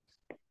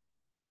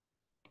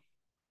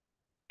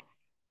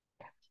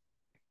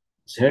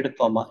z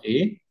comma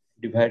a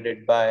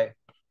divided by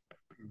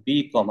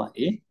b comma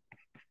a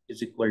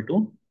is equal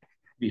to,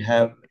 we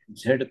have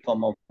z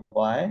comma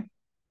y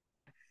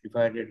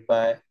divided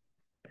by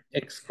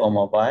x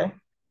comma y.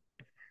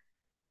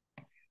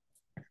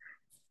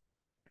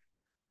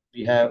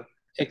 We have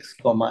x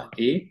comma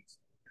a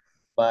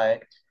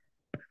by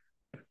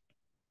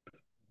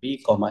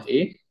b comma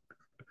a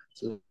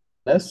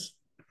plus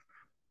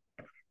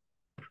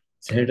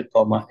z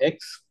comma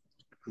x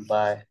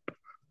by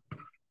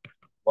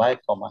y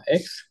comma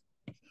x,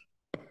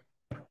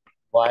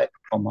 y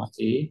comma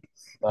a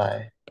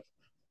by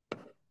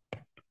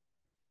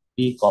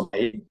b comma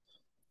a.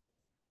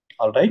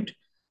 All right.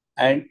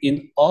 And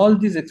in all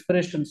these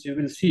expressions, you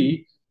will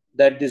see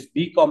that this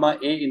b comma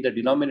a in the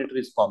denominator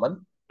is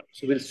common.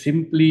 So we'll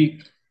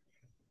simply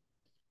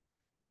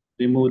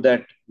remove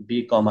that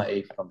b comma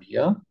a from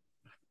here.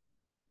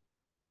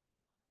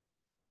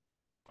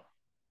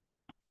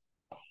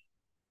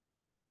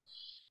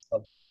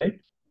 All right.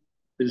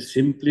 We'll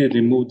simply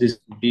remove this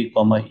b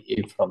comma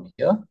a from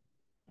here.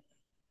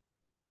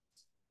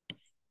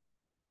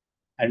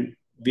 And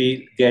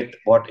we get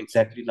what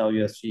exactly now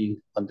you are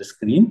seeing on the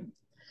screen.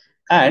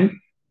 And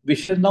we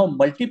shall now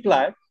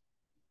multiply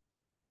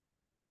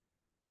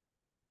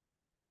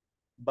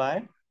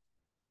by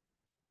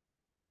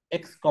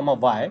x comma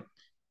y.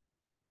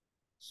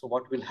 So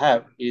what we'll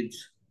have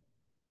is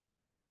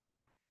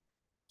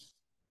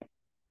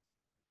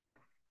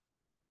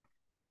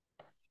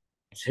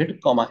z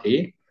comma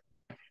a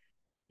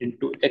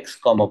into x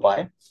comma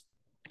y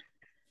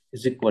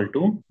is equal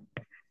to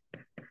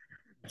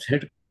z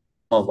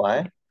comma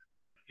y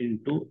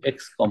into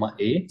x comma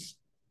a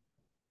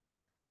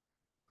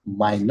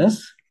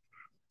minus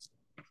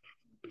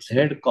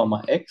z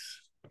comma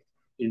x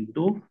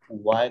into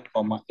y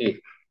comma a.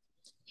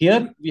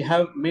 Here we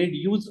have made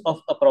use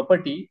of a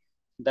property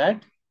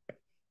that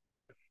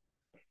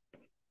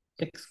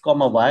x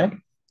comma y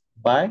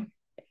by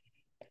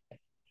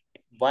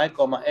y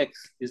comma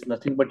x is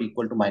nothing but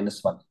equal to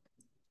 -1.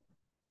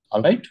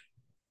 All right.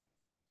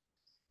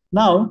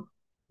 Now,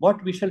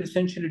 what we shall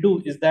essentially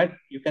do is that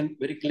you can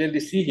very clearly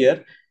see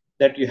here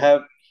that you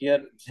have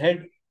here z.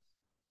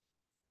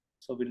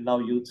 So we'll now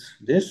use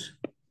this.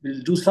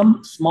 We'll do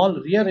some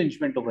small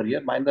rearrangement over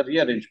here, minor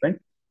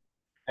rearrangement.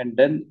 And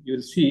then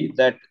you'll see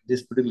that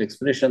this particular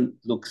expression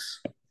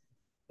looks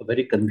a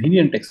very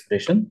convenient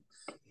expression.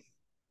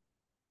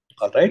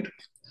 All right.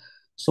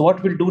 So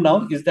what we'll do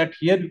now is that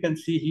here you can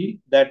see here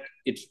that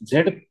it's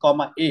z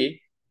comma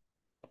a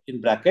in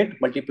bracket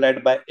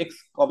multiplied by x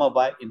comma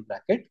y in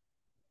bracket.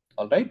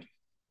 All right.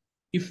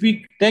 If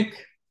we take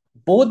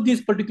both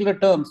these particular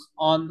terms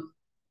on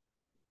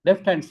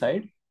left hand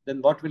side,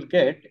 then what we'll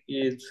get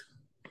is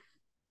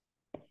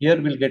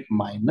here we'll get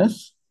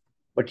minus,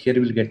 but here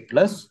we'll get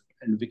plus,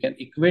 and we can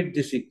equate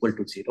this equal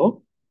to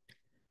 0.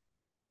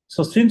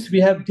 So since we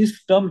have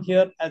this term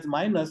here as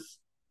minus,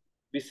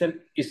 we shall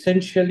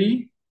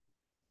essentially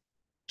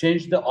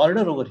change the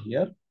order over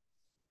here.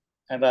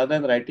 And rather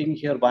than writing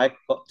here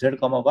z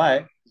comma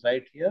y,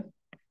 write here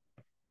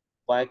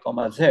y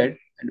comma z,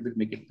 and we'll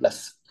make it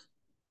plus.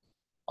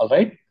 All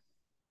right.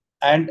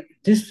 And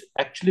this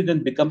actually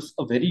then becomes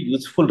a very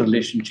useful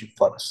relationship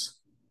for us.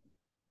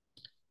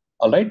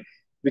 All right.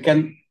 We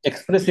can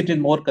express it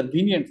in more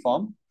convenient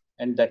form,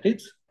 and that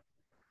is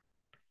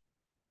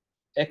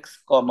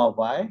x comma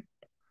y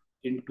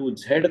into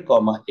z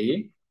comma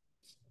a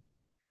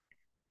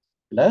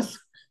plus,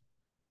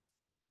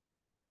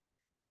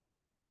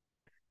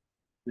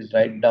 we'll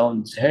write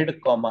down z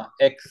comma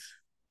x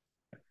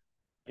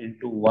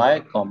into y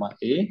comma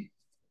a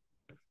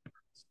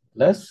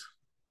plus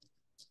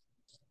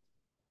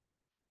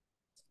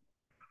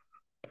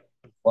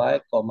y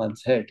comma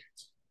z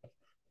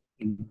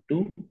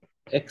into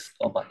x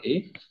comma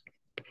a,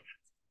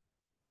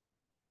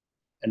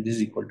 and this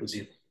is equal to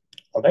 0.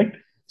 All right.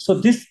 So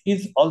this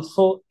is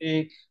also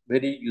a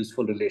very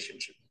useful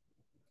relationship.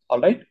 All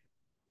right.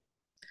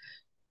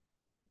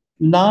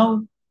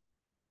 Now,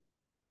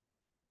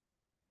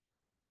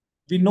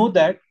 we know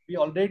that we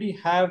already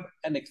have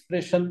an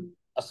expression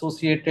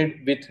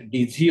associated with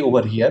dz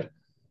over here,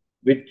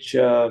 which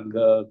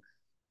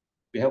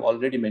we have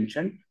already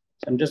mentioned.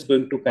 So I'm just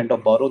going to kind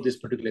of borrow this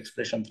particular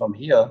expression from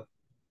here.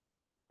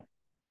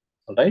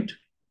 All right.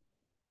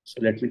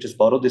 So let me just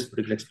borrow this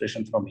particular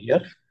expression from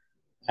here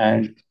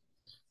and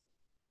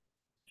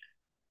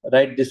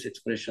write this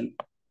expression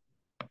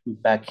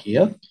back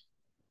here.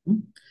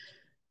 And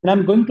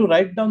I'm going to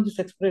write down this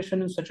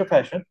expression in such a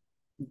fashion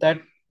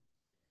that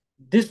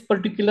this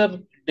particular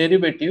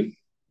derivative,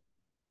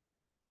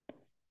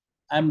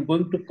 I'm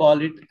going to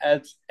call it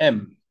as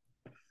m.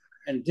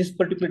 And this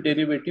particular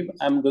derivative,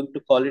 I'm going to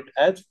call it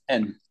as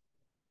n.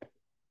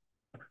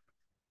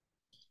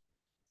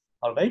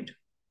 All right.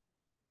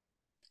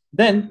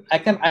 Then I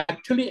can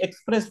actually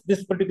express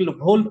this particular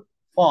whole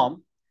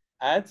form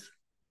as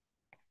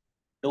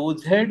dou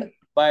z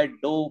by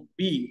dou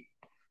b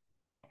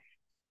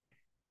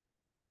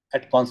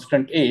at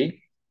constant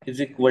A is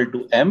equal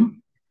to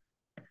m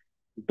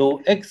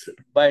dou x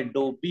by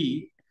dou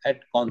b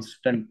at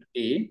constant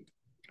A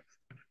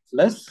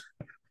plus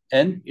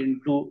n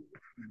into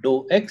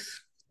dou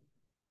x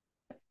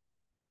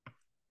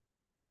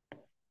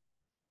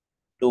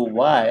dou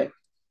y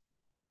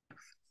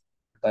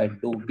by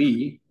dou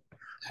b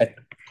at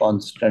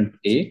constant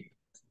A.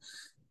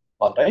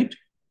 All right.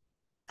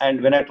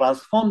 And when I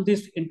transform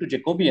this into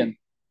Jacobian,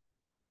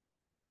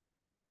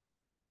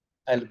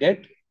 I'll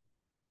get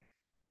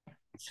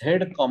z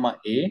comma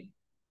a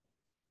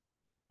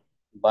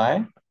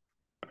by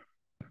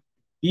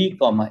B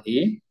comma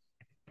A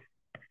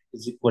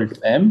is equal to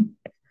M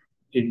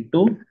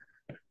into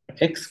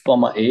X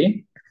comma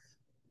A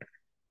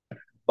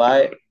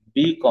by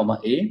B comma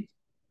A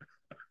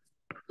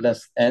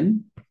plus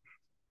N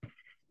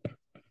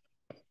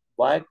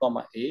Y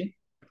comma A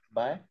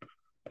by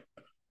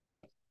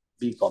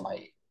B comma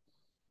A.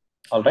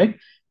 All right.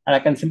 And I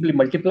can simply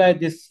multiply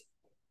this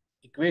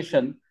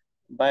equation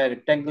by a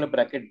rectangular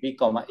bracket B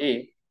comma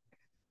A.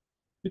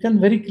 We can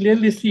very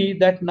clearly see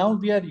that now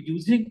we are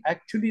using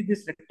actually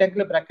this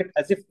rectangular bracket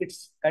as if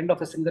it's kind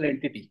of a single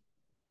entity.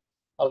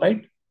 All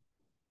right.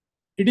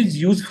 It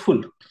is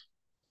useful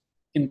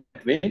in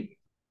that way.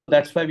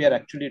 That's why we are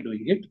actually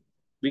doing it.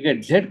 We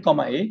get Z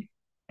comma A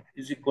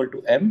is equal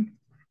to M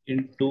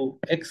into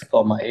X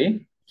comma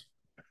A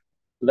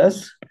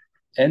plus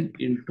N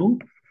into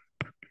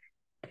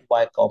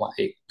Y comma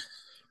A.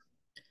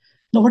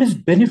 Now, what is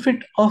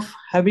benefit of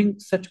having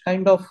such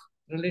kind of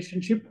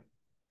relationship?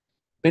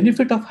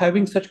 Benefit of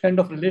having such kind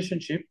of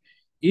relationship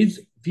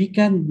is we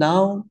can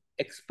now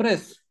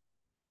express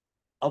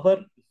our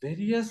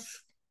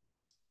various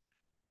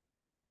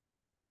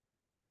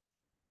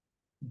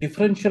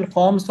differential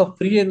forms of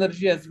free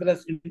energy as well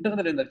as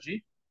internal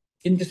energy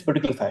in this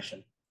particular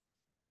fashion.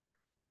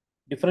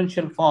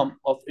 Differential form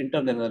of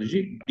internal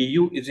energy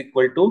du is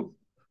equal to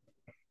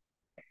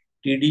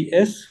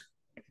TdS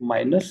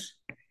minus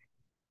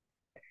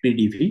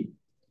PdV.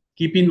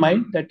 Keep in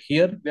mind that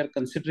here we are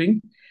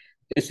considering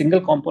a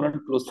single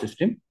component closed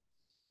system.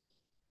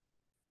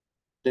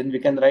 Then we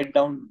can write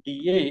down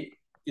dA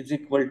is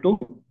equal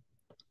to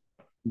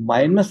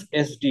minus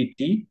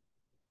SdT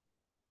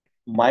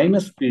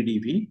minus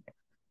PdV.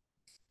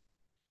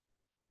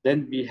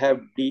 Then we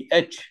have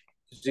dH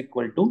is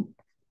equal to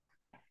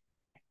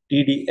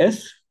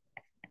TdS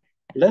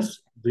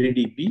plus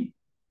VdP.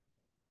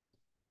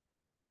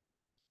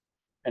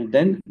 And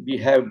then we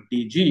have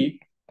dG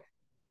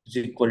is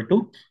equal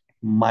to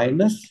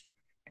minus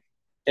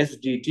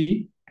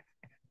SdT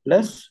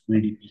plus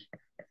VdP.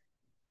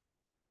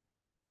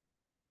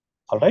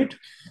 All right.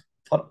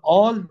 For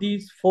all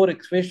these four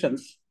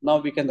expressions, now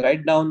we can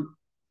write down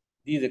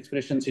these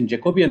expressions in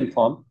Jacobian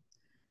form,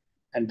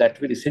 and that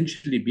will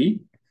essentially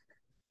be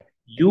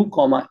U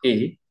comma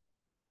A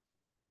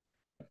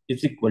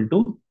is equal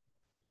to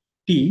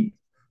T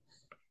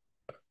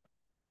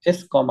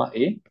S comma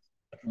A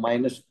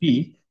minus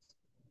P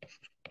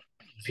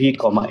V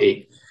comma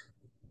A.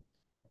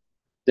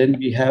 Then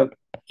we have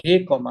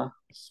A comma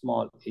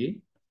small a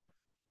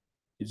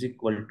is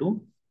equal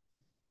to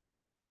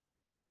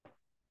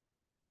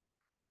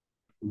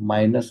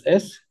minus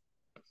S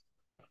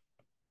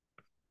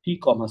T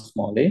comma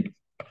small a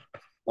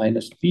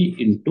minus P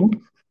into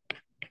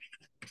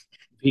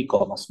V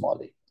comma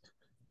small a.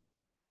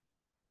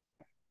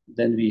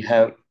 Then we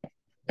have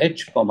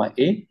H comma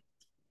A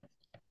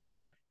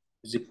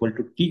is equal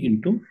to T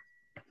into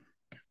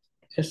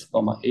S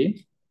comma A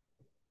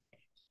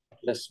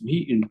plus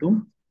V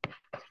into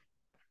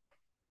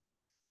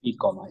E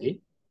comma A.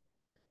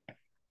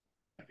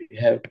 We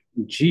have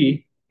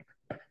G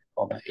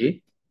comma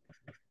A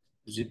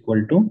is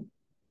equal to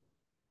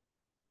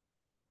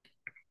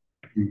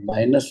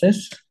minus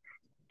S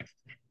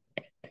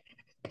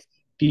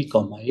T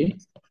comma A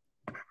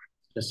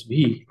plus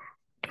V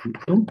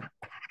into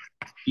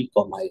E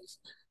comma A.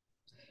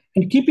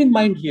 And keep in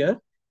mind here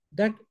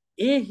that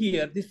A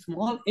here, this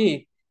small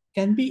a,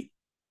 can be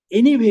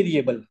any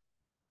variable.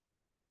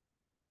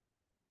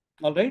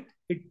 All right.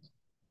 It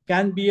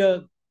can be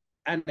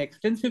an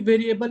extensive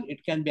variable.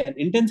 It can be an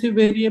intensive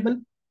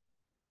variable.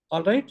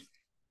 All right.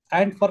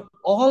 And for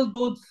all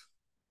those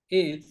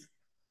a's,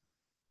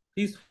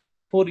 these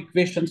four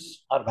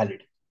equations are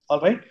valid.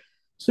 All right.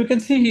 So you can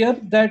see here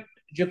that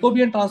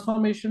Jacobian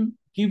transformation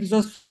gives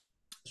us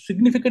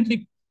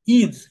significantly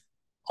ease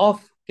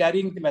of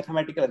carrying the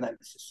mathematical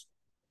analysis.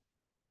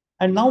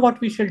 And now what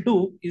we shall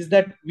do is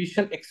that we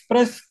shall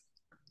express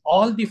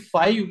all the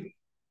five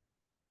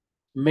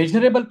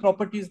measurable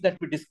properties that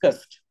we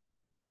discussed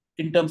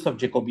in terms of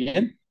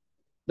Jacobian.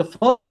 The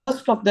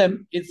first of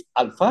them is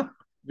alpha,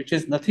 which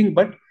is nothing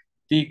but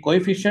the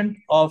coefficient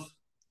of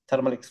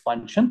thermal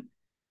expansion,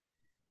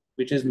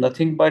 which is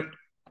nothing but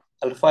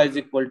alpha is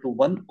equal to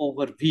 1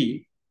 over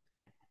V,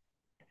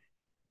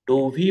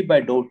 dou V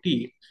by dou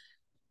T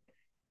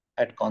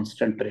at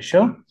constant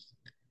pressure.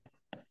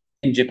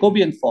 In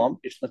Jacobian form,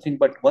 it's nothing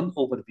but 1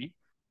 over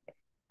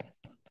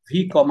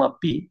V comma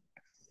P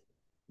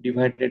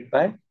divided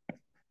by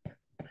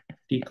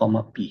T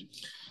comma P.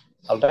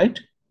 All right.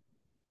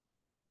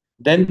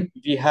 Then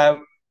we have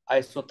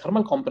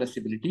isothermal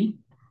compressibility,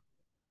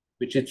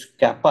 which is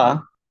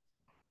kappa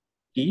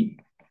T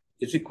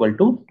is equal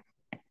to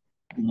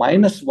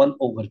minus 1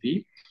 over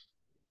V,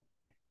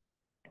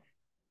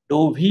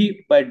 dou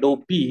V by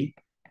dou P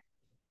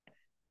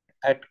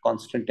at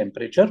constant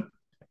temperature,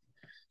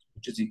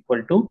 which is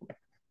equal to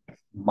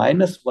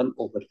minus 1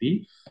 over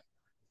V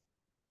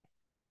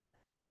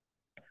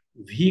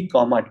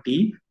comma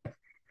T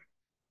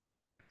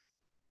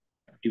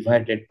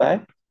divided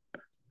by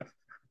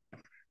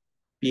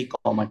P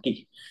comma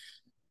T.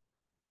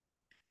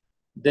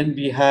 Then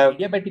we have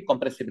adiabatic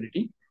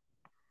compressibility,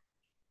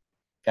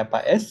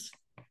 kappa S,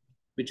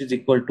 which is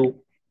equal to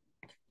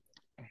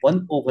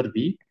 1 over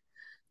V,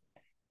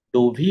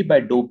 dou V by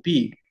dou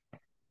P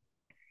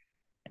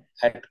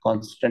at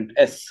constant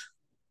S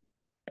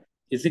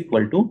is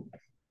equal to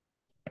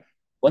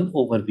 1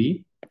 over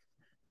V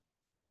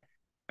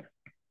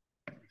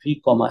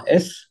comma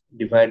S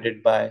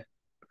divided by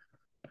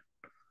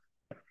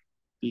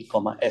P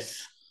comma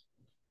S.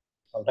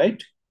 All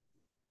right.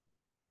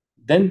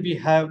 Then we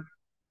have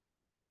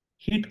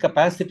heat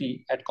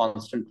capacity at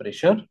constant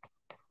pressure,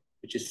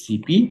 which is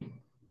Cp,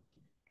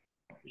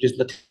 which is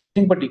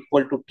nothing but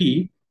equal to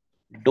T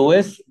dou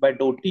S by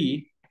dou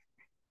T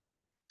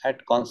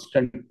at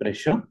constant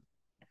pressure,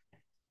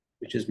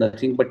 which is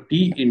nothing but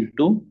T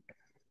into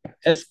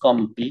S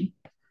comma P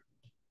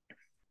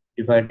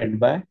divided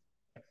by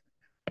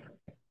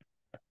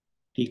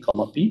T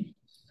comma P.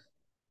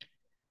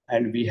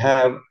 And we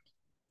have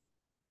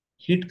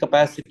heat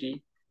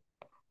capacity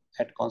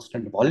at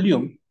constant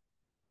volume,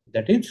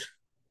 that is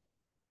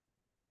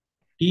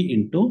T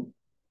into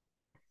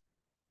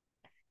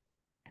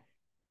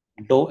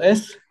dou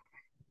S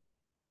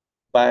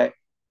by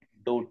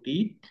dou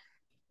T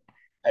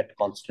at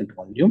constant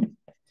volume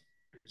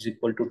is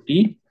equal to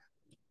T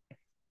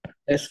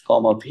S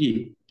comma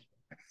V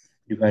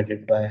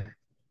divided by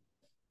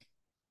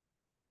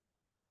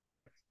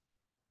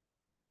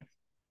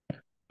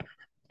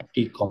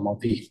T comma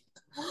V.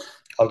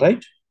 All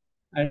right.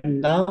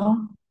 And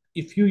now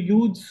if you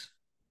use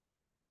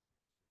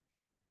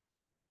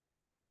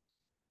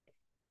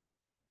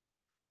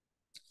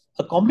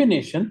a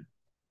combination,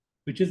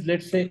 which is,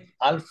 let's say,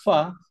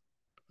 alpha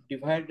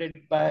divided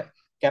by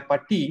kappa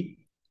T,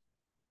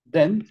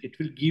 then it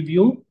will give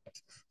you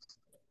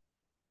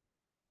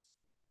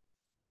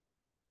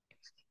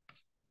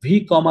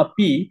V comma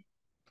P.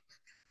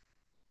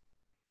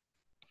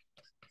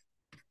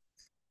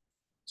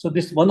 So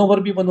this 1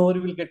 over B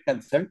will get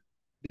cancelled.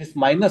 This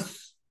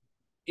minus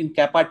in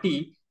kappa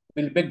T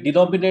will make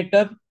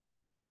denominator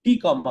T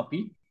comma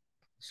P.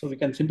 So we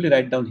can simply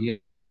write down here.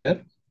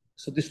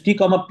 So this T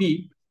comma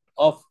P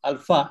of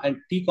alpha and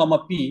T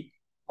comma P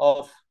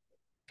of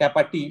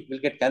kappa T will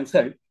get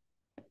cancelled.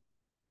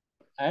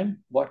 And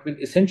what we'll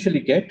essentially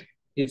get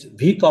is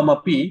V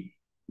comma P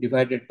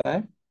divided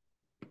by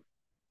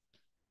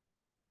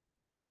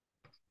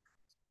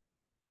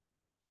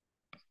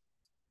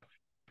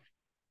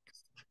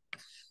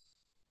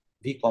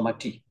V comma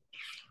T.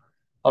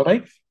 All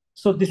right.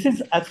 So this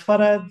is as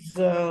far as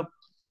the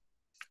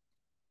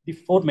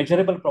 4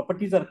 measurable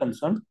properties are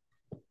concerned.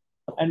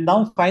 And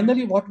now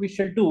finally what we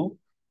shall do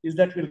is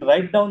that we'll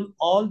write down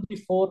all the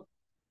 4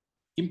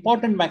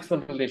 important Maxwell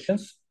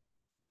relations.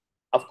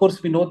 Of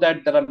course, we know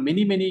that there are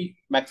many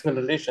Maxwell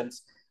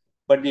relations,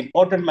 but the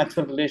important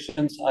Maxwell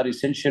relations are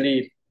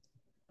essentially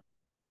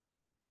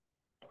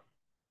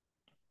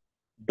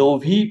dou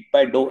V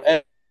by dou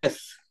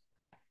S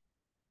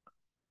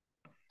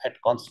at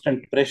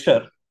constant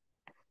pressure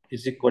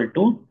is equal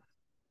to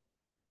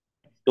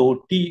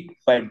dou T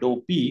by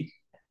dou P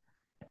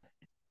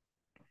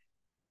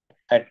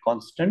at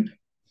constant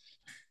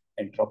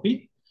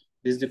entropy.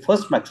 This is the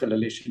first Maxwell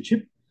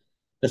relationship.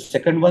 The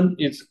second one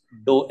is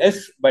dou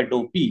S by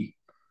dou P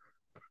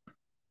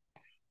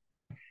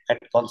at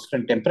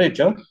constant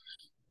temperature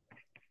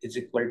is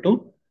equal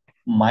to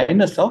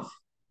minus of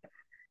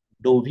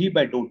dou V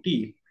by dou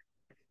T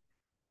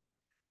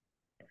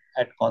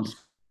at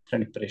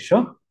constant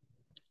pressure,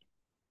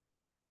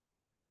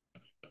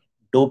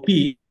 dou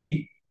P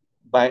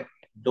by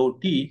dou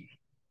T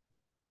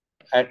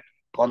at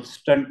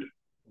constant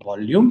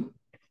volume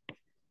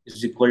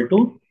is equal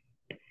to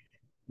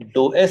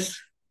dou S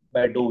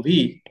by dou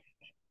V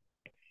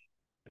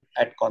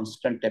at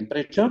constant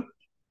temperature.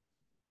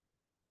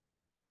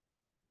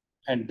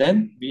 And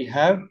then we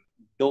have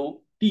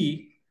dou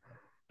T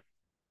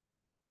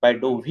by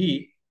dou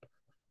V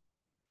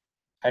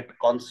at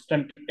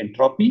constant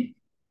entropy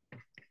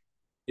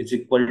is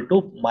equal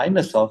to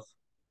minus of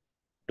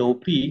dou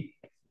P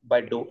by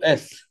dou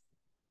S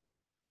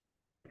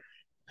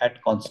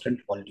at constant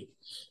volume.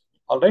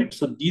 All right.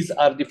 So these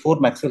are the 4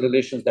 Maxwell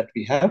relations that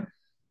we have.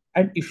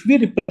 And if we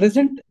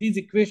represent these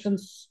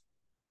equations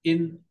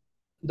in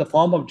the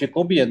form of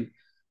Jacobian,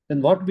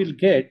 then what we'll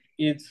get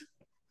is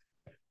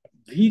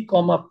V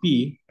comma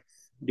P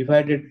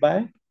divided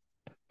by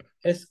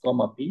S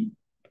comma P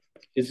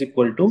is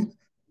equal to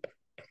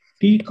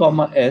T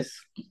comma S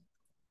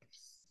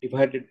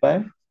divided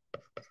by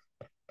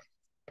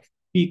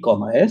P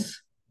comma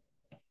S.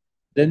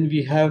 Then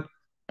we have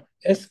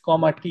S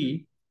comma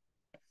T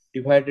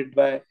divided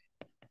by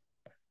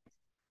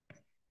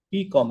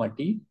P comma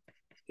T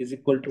is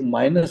equal to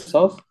minus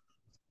of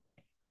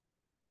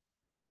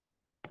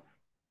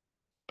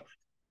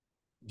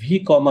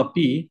V comma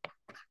P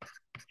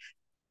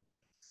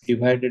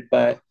divided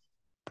by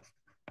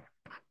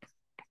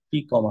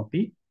P comma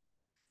P.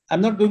 I'm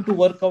not going to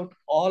work out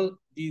all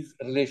these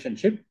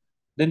relationships.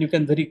 Then you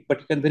can very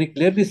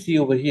clearly see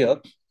over here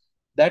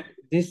that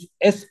this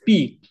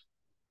SP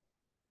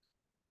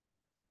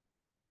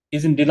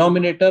is in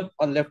denominator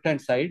on left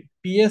hand side.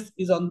 Ts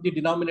is on the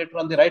denominator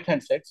on the right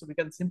hand side. So we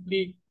can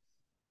simply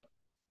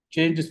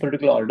change this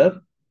particular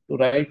order to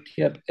write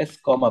here S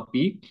comma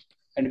P,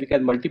 and we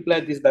can multiply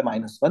this by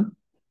 -1.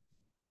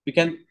 We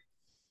can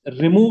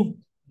remove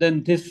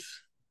then this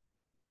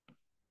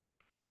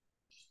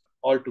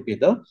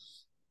altogether.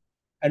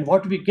 And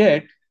what we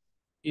get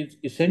is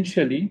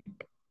essentially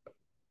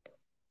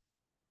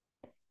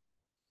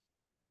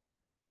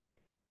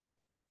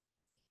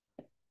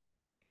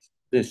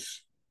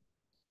this.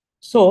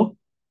 So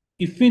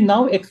if we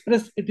now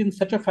express it in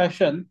such a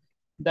fashion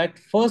that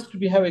first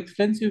we have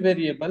extensive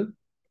variable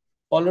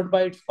followed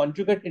by its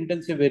conjugate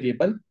intensive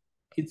variable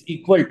is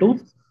equal to,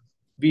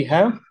 we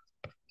have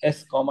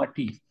S comma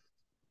T.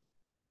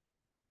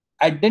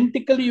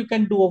 Identically, you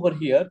can do over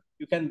here.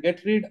 You can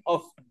get rid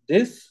of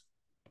this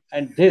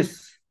and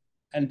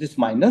this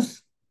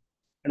minus.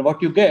 And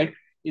what you get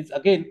is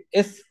again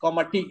S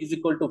comma T is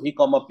equal to V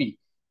comma P.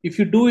 If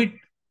you do it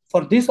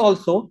for this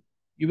also,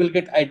 you will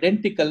get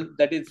identical,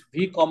 that is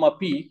V comma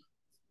P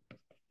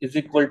is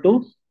equal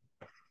to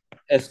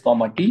S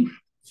comma T.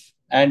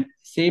 And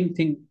same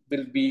thing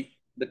will be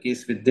the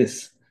case with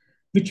this,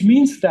 which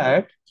means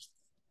that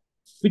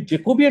with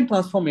Jacobian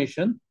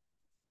transformation,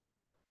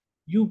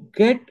 you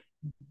get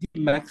the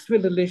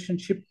Maxwell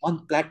relationship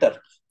on platter.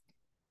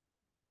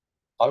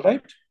 All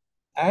right.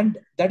 And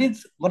that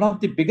is one of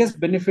the biggest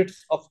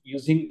benefits of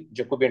using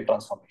Jacobian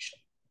transformation.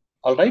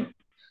 All right.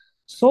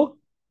 So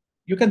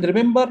you can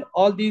remember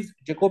all these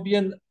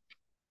Jacobian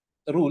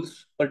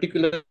rules,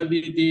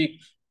 particularly the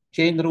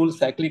chain rule,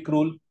 cyclic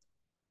rule,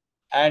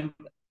 and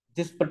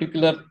this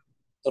particular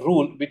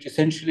rule, which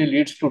essentially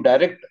leads to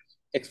direct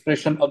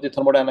expression of the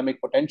thermodynamic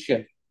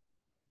potential.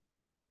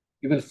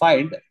 You will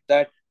find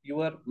that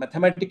your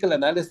mathematical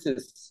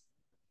analysis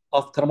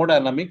of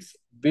thermodynamics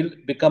will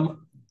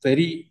become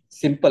very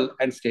simple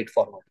and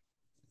straightforward.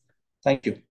 Thank you.